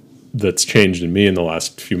 that's changed in me in the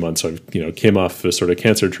last few months. I've, came off the sort of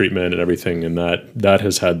cancer treatment and everything, and that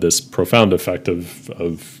has had this profound effect of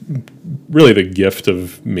really the gift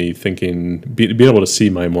of me thinking, being able to see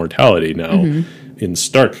my mortality now in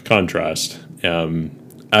stark contrast,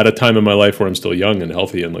 at a time in my life where I'm still young and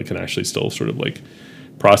healthy and like can actually still sort of like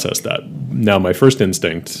process that. Now, my first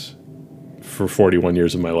instinct for 41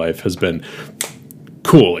 years of my life has been,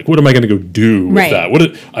 cool, like what am I going to go do with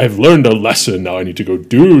that? I've learned a lesson, now I need to go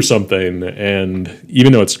do something. And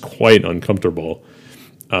even though it's quite uncomfortable,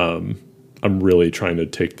 I'm really trying to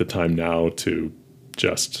take the time now to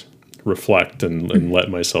just reflect and let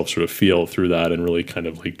myself sort of feel through that and really kind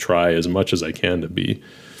of like try as much as I can to be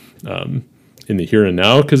in the here and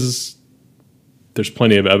now, because there's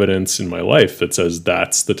plenty of evidence in my life that says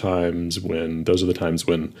those are the times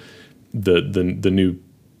when the new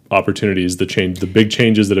opportunities, the big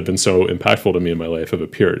changes that have been so impactful to me in my life have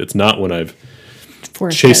appeared. It's not when I've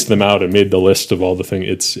chased them out and made the list of all the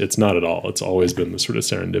things. It's not at all. It's always been the sort of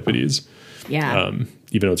serendipities. Yeah.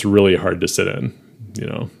 Even though it's really hard to sit in,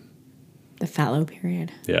 The fallow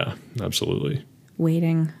period. Yeah, absolutely.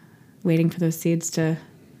 Waiting for those seeds to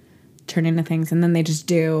turn into things, and then they just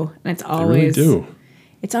do. And it's always they really do.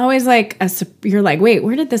 It's always like you're like, wait,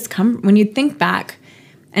 where did this come? When you think back,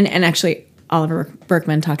 and actually Oliver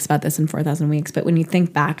Berkman talks about this in 4,000 Weeks. But when you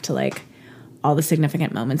think back to like all the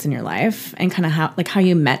significant moments in your life and kind of how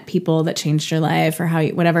you met people that changed your life or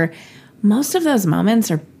whatever, most of those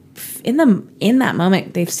moments are in that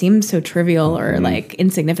moment they seem so trivial or like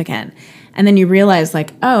insignificant, and then you realize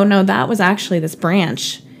like, oh no, that was actually this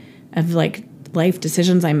branch of like life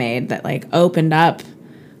decisions I made that like opened up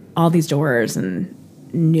all these doors and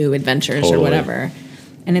new adventures or whatever.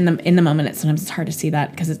 And in the moment, sometimes it's hard to see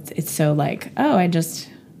that because it's so like, oh, I just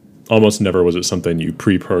almost never was it something you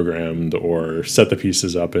pre-programmed or set the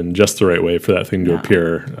pieces up in just the right way for that thing to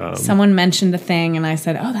appear. Someone mentioned a thing and I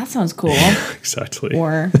said, oh, that sounds cool. Exactly.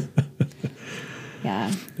 Or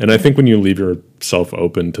yeah. And I think when you leave yourself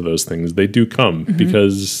open to those things, they do come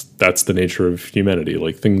because that's the nature of humanity.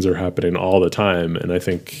 Like things are happening all the time. And I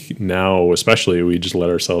think now, especially, we just let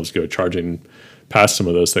ourselves go charging past some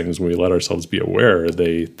of those things. When we let ourselves be aware,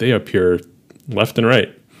 they appear left and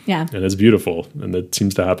right. Yeah. And it's beautiful. And that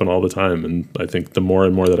seems to happen all the time. And I think the more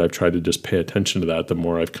and more that I've tried to just pay attention to that, the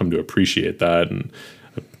more I've come to appreciate that and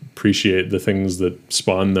appreciate the things that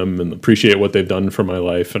spawn them and appreciate what they've done for my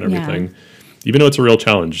life and everything. Yeah. Even though it's a real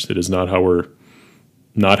challenge, it is not how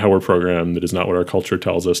we're programmed. It is not what our culture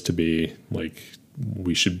tells us to be. Like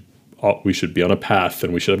we should be on a path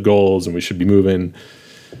and we should have goals and we should be moving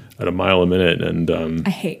at a mile a minute. And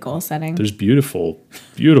I hate goal setting. There's beautiful,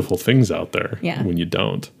 beautiful things out there. Yeah. When you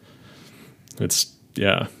don't. It's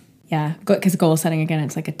Yeah, because goal setting again,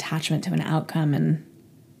 it's like attachment to an outcome, and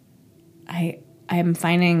I'm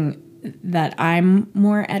finding that I'm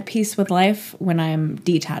more at peace with life when I'm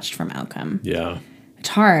detached from outcome. Yeah. It's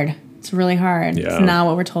hard. It's really hard. Yeah. It's not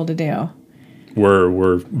what we're told to do.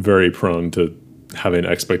 We're very prone to having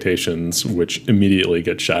expectations which immediately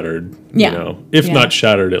get shattered. Yeah. If not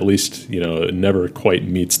shattered, at least, it never quite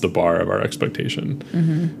meets the bar of our expectation.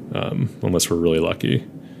 Unless we're really lucky.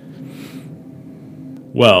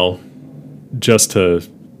 Well, just to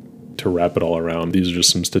wrap it all around, these are just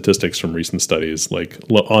some statistics from recent studies, like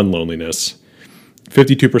on loneliness.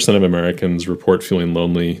 52% of Americans report feeling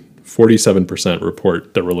lonely. 47%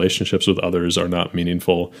 report that relationships with others are not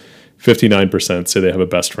meaningful. 59% say they have a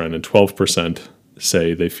best friend, and 12%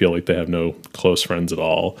 say they feel like they have no close friends at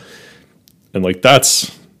all. And like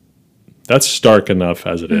that's stark enough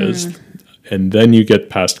as it is. And then you get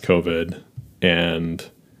past COVID, and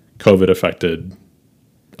COVID affected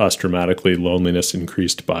us dramatically. Loneliness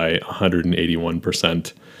increased by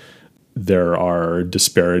 181%. There are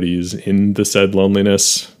disparities in the said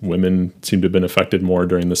loneliness. Women seem to have been affected more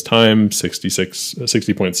during this time,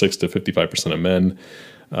 60.6 to 55% of men.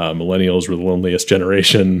 Millennials were the loneliest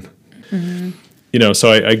generation.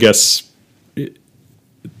 So I guess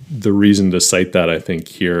the reason to cite that, I think,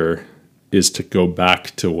 here is to go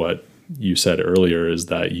back to what you said earlier, is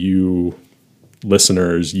that you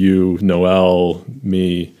listeners, you, Noelle,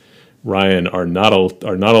 me, Ryan, are not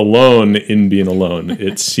alone in being alone.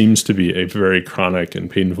 It seems to be a very chronic and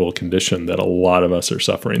painful condition that a lot of us are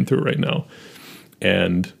suffering through right now.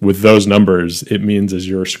 And with those numbers, it means as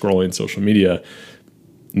you're scrolling social media,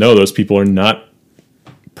 no, those people are not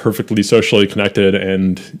perfectly socially connected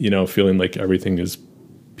and, feeling like everything is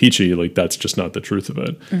peachy. Like that's just not the truth of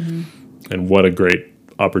it. And what a great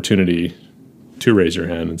opportunity to raise your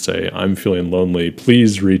hand and say, I'm feeling lonely.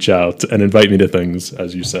 Please reach out and invite me to things,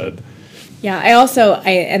 as you said. Yeah, I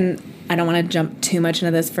don't want to jump too much into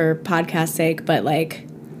this for podcast sake, but like,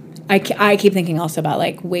 I keep thinking also about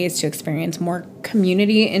like ways to experience more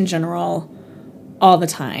community in general all the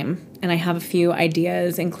time. And I have a few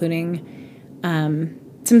ideas, including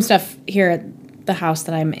some stuff here at the house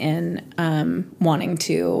that I'm in, wanting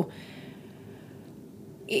to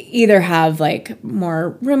either have like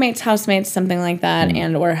more roommates, housemates, something like that,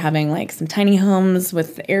 and or having like some tiny homes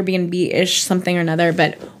with Airbnb-ish something or another.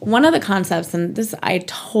 But one of the concepts, and this I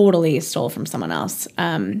totally stole from someone else,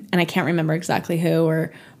 and I can't remember exactly who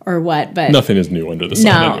or what, but nothing is new under the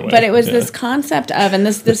sun. Anyway. But it was this concept of, and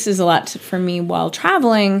this is a lot for me while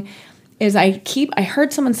traveling, is I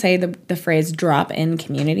heard someone say the phrase drop-in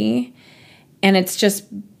community, and it's just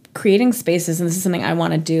creating spaces, and this is something I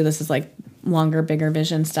want to do. This is like longer, bigger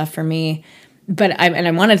vision stuff for me. But I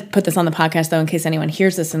want to put this on the podcast, though, in case anyone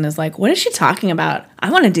hears this and is like, what is she talking about? I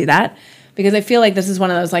want to do that. Because I feel like this is one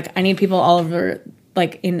of those, like, I need people all over,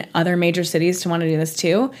 like, in other major cities to want to do this,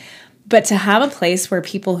 too. But to have a place where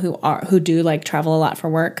people who do like travel a lot for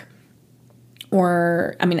work,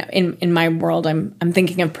 or I mean, in my world, I'm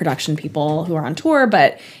thinking of production people who are on tour,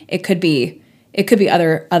 but it could be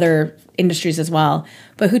other industries as well,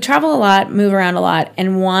 but who travel a lot, move around a lot,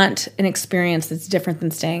 and want an experience that's different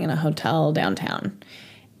than staying in a hotel downtown.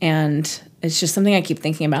 And it's just something I keep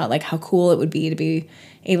thinking about, like how cool it would be to be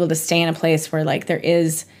able to stay in a place where like there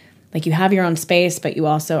is, like you have your own space, but you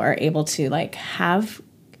also are able to like have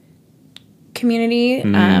community,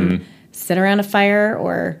 sit around a fire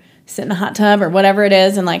or sit in a hot tub or whatever it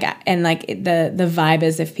is. And the vibe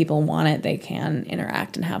is if people want it, they can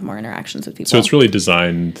interact and have more interactions with people. So it's really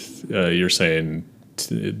designed, you're saying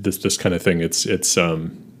this kind of thing.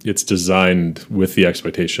 It's designed with the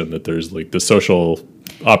expectation that there's like the social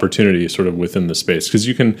opportunity sort of within the space. Because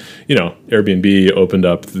you can, Airbnb opened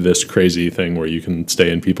up this crazy thing where you can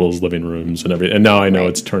stay in people's living rooms and everything. And now I know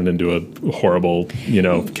it's turned into a horrible,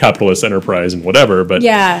 capitalist enterprise and whatever. But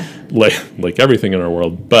yeah, like everything in our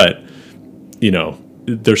world. But,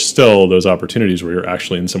 there's still those opportunities where you're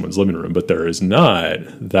actually in someone's living room. But there is not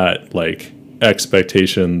that like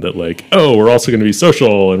expectation that like, oh, we're also going to be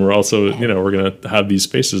social and we're also, we're going to have these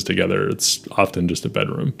spaces together. It's often just a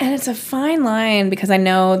bedroom. And it's a fine line because I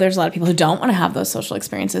know there's a lot of people who don't want to have those social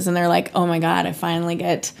experiences and they're like, oh my God, I finally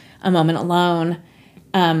get a moment alone.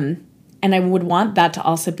 And I would want that to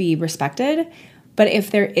also be respected. But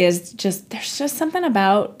if there's just something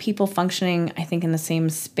about people functioning, I think, in the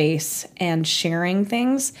same space and sharing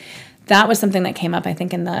things. That was something that came up, I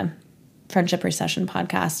think, in the Friendship Recession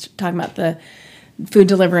podcast, talking about the food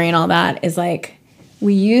delivery and all that, is like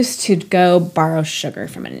we used to go borrow sugar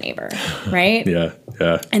from a neighbor, right? Yeah.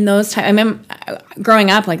 And those times, I remember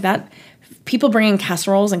growing up like that, people bringing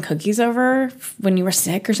casseroles and cookies over when you were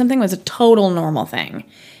sick or something was a total normal thing.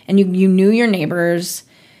 And you knew your neighbors.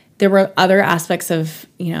 There were other aspects of,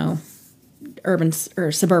 urban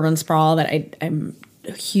or suburban sprawl that I'm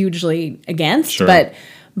hugely against, sure.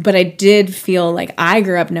 But I did feel like I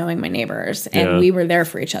grew up knowing my neighbors and we were there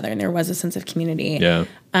for each other and there was a sense of community. Yeah.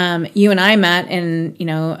 You and I met in, a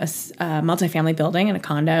multifamily building in a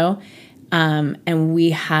condo. And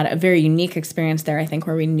we had a very unique experience there, I think,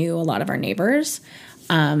 where we knew a lot of our neighbors.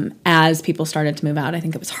 As people started to move out, I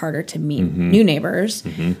think it was harder to meet new neighbors.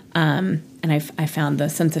 And I found the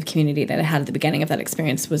sense of community that I had at the beginning of that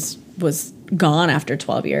experience was gone after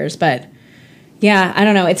 12 years. But yeah, I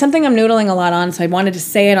don't know. It's something I'm noodling a lot on. So I wanted to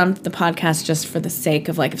say it on the podcast just for the sake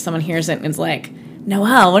of like, if someone hears it and is like,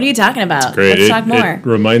 Noelle, what are you talking about? Great. Let's talk more. It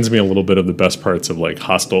reminds me a little bit of the best parts of like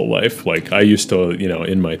hostel life. Like I used to,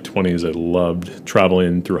 in my 20s, I loved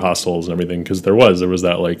traveling through hostels and everything because there was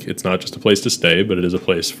that like, it's not just a place to stay, but it is a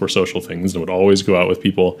place for social things and would always go out with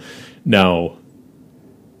people. Now,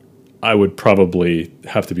 I would probably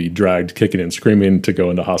have to be dragged kicking and screaming to go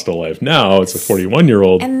into hostel life. Now it's a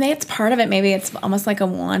 41-year-old. And that's part of it. Maybe it's almost like a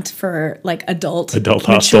want for like adult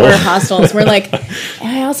hostel. hostels where like,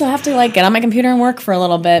 I also have to like get on my computer and work for a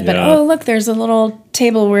little bit. But oh, look, there's a little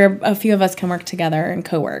table where a few of us can work together and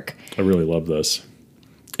co-work. I really love this.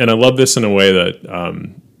 And I love this in a way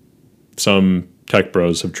that some tech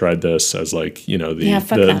bros have tried this as like, we're going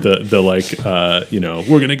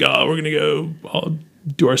to go all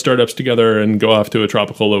do our startups together and go off to a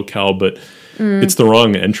tropical locale, but it's the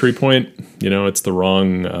wrong entry point. It's the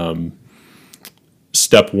wrong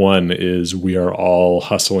step one is we are all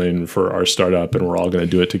hustling for our startup and we're all going to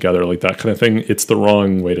do it together, like that kind of thing. It's the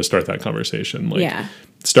wrong way to start that conversation. Like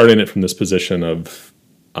starting it from this position of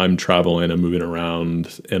I'm traveling, I'm moving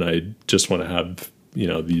around, and I just want to have,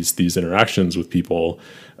 these interactions with people,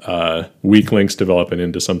 weak links developing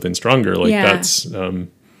into something stronger. Like that's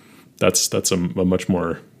a much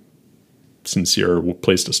more sincere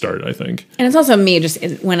place to start, I think. And it's also me, just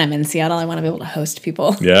when I'm in Seattle, I want to be able to host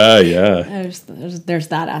people. Yeah. There's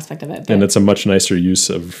that aspect of it. But. And it's a much nicer use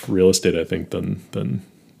of real estate, I think, than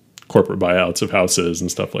corporate buyouts of houses and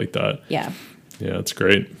stuff like that. Yeah. Yeah, it's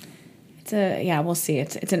great. We'll see.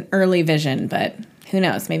 It's an early vision, but who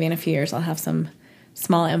knows? Maybe in a few years I'll have some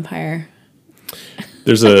small empire.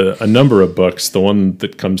 There's a number of books. The one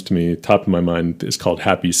that comes to me, top of my mind, is called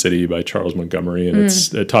Happy City by Charles Montgomery. And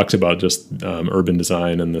it talks about just urban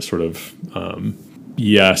design and the sort of,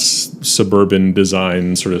 suburban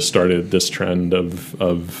design sort of started this trend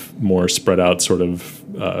of more spread out sort of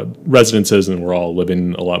residences. And we're all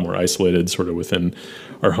living a lot more isolated sort of within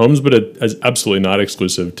our homes. But it is absolutely not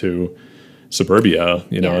exclusive to suburbia,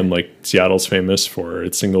 and like Seattle's famous for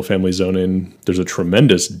its single family zoning. There's a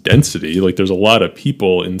tremendous density. Like there's a lot of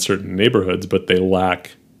people in certain neighborhoods, but they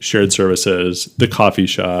lack shared services, the coffee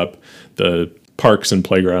shop, the parks and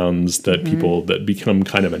playgrounds that people that become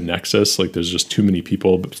kind of a nexus. Like there's just too many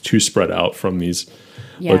people, but too spread out from these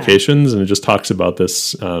locations. And it just talks about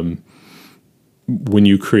this, when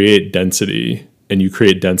you create density and you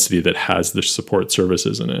create density that has the support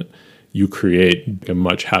services in it, you create a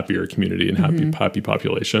much happier community and happy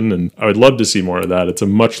population. And I would love to see more of that. It's a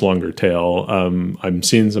much longer tail. I'm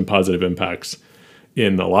seeing some positive impacts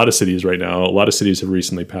in a lot of cities right now. A lot of cities have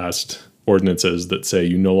recently passed ordinances that say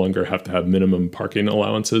you no longer have to have minimum parking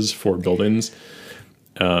allowances for buildings.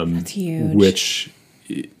 That's huge. Which,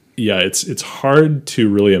 yeah, it's hard to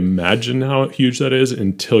really imagine how huge that is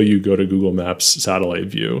until you go to Google Maps satellite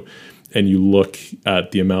view and you look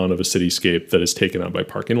at the amount of a cityscape that is taken up by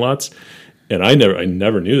parking lots. And I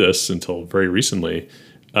never knew this until very recently.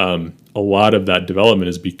 A lot of that development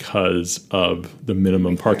is because of the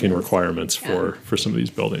minimum parking requirements for some of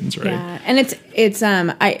these buildings, right? Yeah, and it's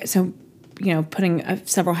putting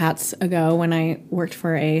several hats ago when I worked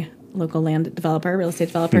for a local land developer, real estate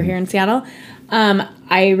developer here in Seattle.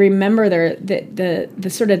 I remember the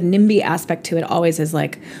sort of NIMBY aspect to it always is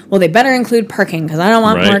like, well, they better include parking because I don't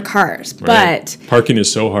want more cars. Right. But parking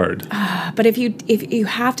is so hard. But if you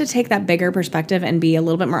have to take that bigger perspective and be a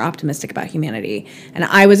little bit more optimistic about humanity, and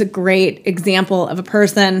I was a great example of a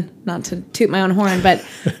person, not to toot my own horn, but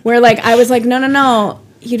where like I was like, no.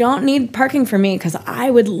 You don't need parking for me because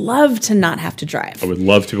I would love to not have to drive. I would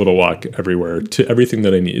love to be able to walk everywhere to everything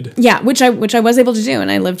that I need. Yeah, which I was able to do,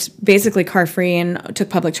 and I lived basically car free and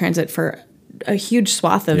took public transit for a huge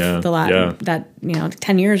swath of that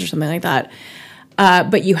 10 years or something like that.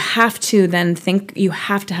 But you have to then think you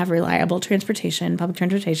have to have reliable transportation, public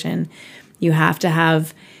transportation. You have to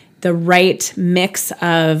have the right mix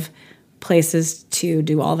of places to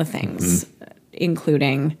do all the things,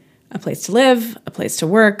 including a place to live, a place to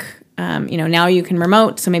work. Now you can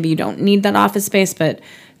remote, so maybe you don't need that office space, but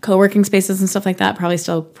co-working spaces and stuff like that probably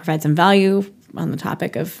still provide some value on the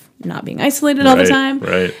topic of not being isolated all the time.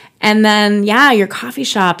 Right. And then, your coffee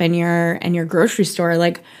shop and your grocery store,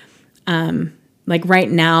 like right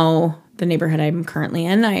now, the neighborhood I'm currently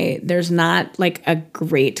in, there's not like a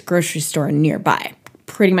great grocery store nearby.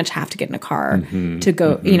 Pretty much have to get in a car to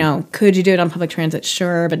go. Could you do it on public transit?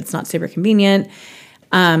 Sure, but it's not super convenient.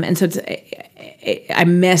 And so I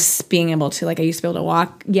miss being able to, like, I used to be able to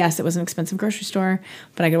walk. Yes, it was an expensive grocery store,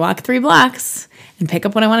 but I could walk 3 blocks and pick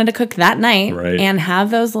up what I wanted to cook that night and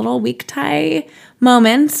have those little weak tie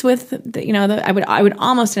moments with, I would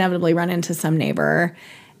almost inevitably run into some neighbor.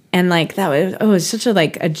 And like, it was such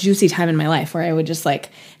a juicy time in my life where I would just like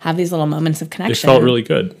have these little moments of connection. It felt really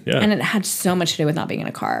good. Yeah. And it had so much to do with not being in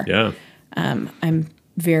a car. Yeah.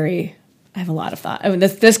 I have a lot of thought. I mean,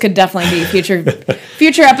 this could definitely be future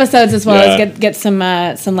episodes as well as get some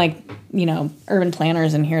like urban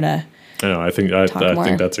planners in here to. I know. I think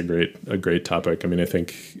that's a great topic. I mean, I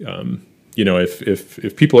think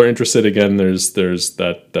if people are interested, again, there's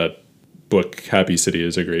that book Happy City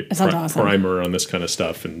is a great primer on this kind of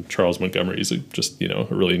stuff, and Charles Montgomery is just a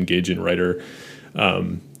really engaging writer.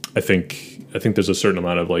 I think there's a certain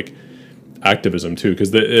amount of like activism too,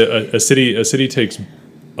 because a city takes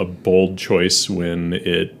a bold choice when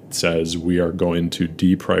it says we are going to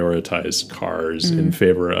deprioritize cars in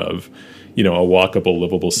favor of, a walkable,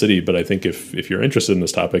 livable city. But I think if you're interested in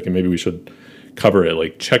this topic, and maybe we should cover it,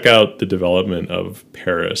 like check out the development of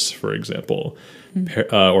Paris, for example,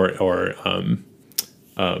 or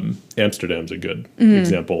Amsterdam's a good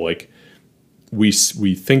example. Like we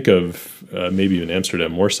think of maybe even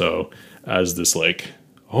Amsterdam more so as this like,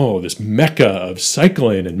 this mecca of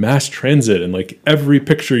cycling and mass transit, and like every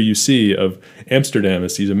picture you see of Amsterdam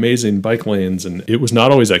is these amazing bike lanes. And it was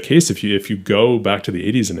not always that case. If you go back to the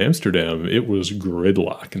 80s in Amsterdam, it was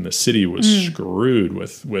gridlock and the city was screwed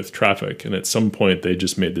with traffic. And at some point they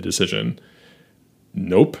just made the decision,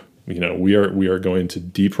 nope, we are going to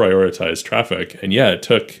deprioritize traffic. And it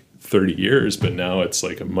took 30 years, but now it's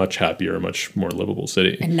like a much happier, much more livable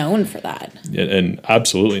city. And known for that. And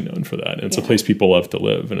absolutely known for that. And it's a place people love to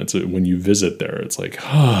live. And when you visit there, it's like,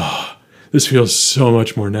 this feels so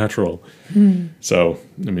much more natural. So,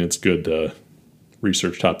 I mean, it's good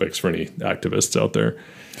research topics for any activists out there.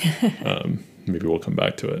 Maybe we'll come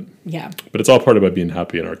back to it. Yeah. But it's all part about being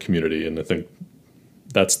happy in our community. And I think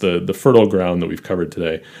that's the fertile ground that we've covered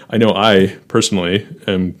today. I know I personally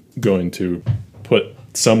am going to put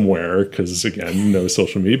somewhere, because again, no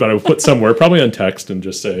social media, but I will put somewhere, probably on text, and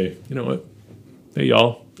just say, you know what, hey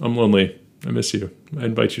y'all, I'm lonely, I miss you,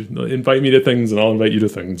 invite me to things, and I'll invite you to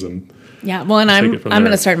things. And well, and I'm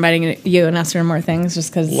going to start inviting you and Esther to more things,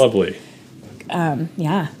 just because. Lovely.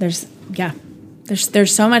 There's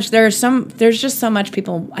so much. There's just so much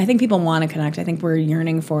people. I think people want to connect. I think we're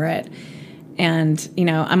yearning for it, And, you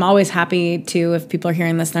know, I'm always happy to, if people are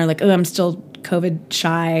hearing this and they're like, oh, I'm still COVID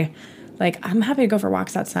shy. Like, I'm happy to go for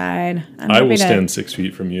walks outside. I will stand 6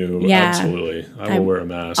 feet from you. Yeah. Absolutely. I will wear a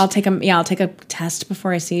mask. I'll take a test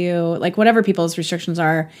before I see you. Like, whatever people's restrictions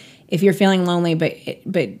are. If you're feeling lonely,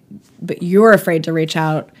 but you're afraid to reach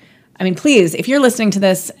out, I mean, please, if you're listening to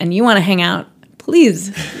this and you want to hang out,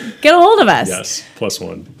 please get a hold of us. Yes.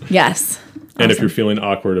 +1. Yes. And if you're feeling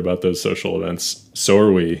awkward about those social events, so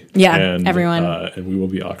are we. Yeah, and, everyone. And we will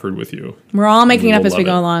be awkward with you. We're all making it up as we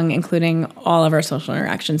go it. along, including all of our social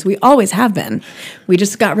interactions. We always have been. We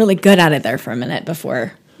just got really good at it there for a minute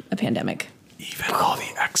before a pandemic. Even all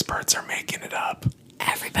the experts are making it up.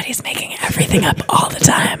 Everybody's making everything up all the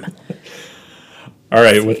time. All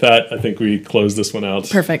right. With that, I think we close this one out.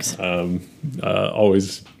 Perfect.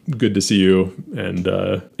 Always good to see you, and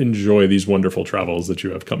enjoy these wonderful travels that you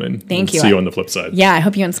have coming. Thank you. See you on the flip side. Yeah, I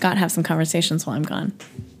hope you and Scott have some conversations while I'm gone.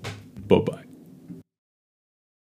 Bye-bye.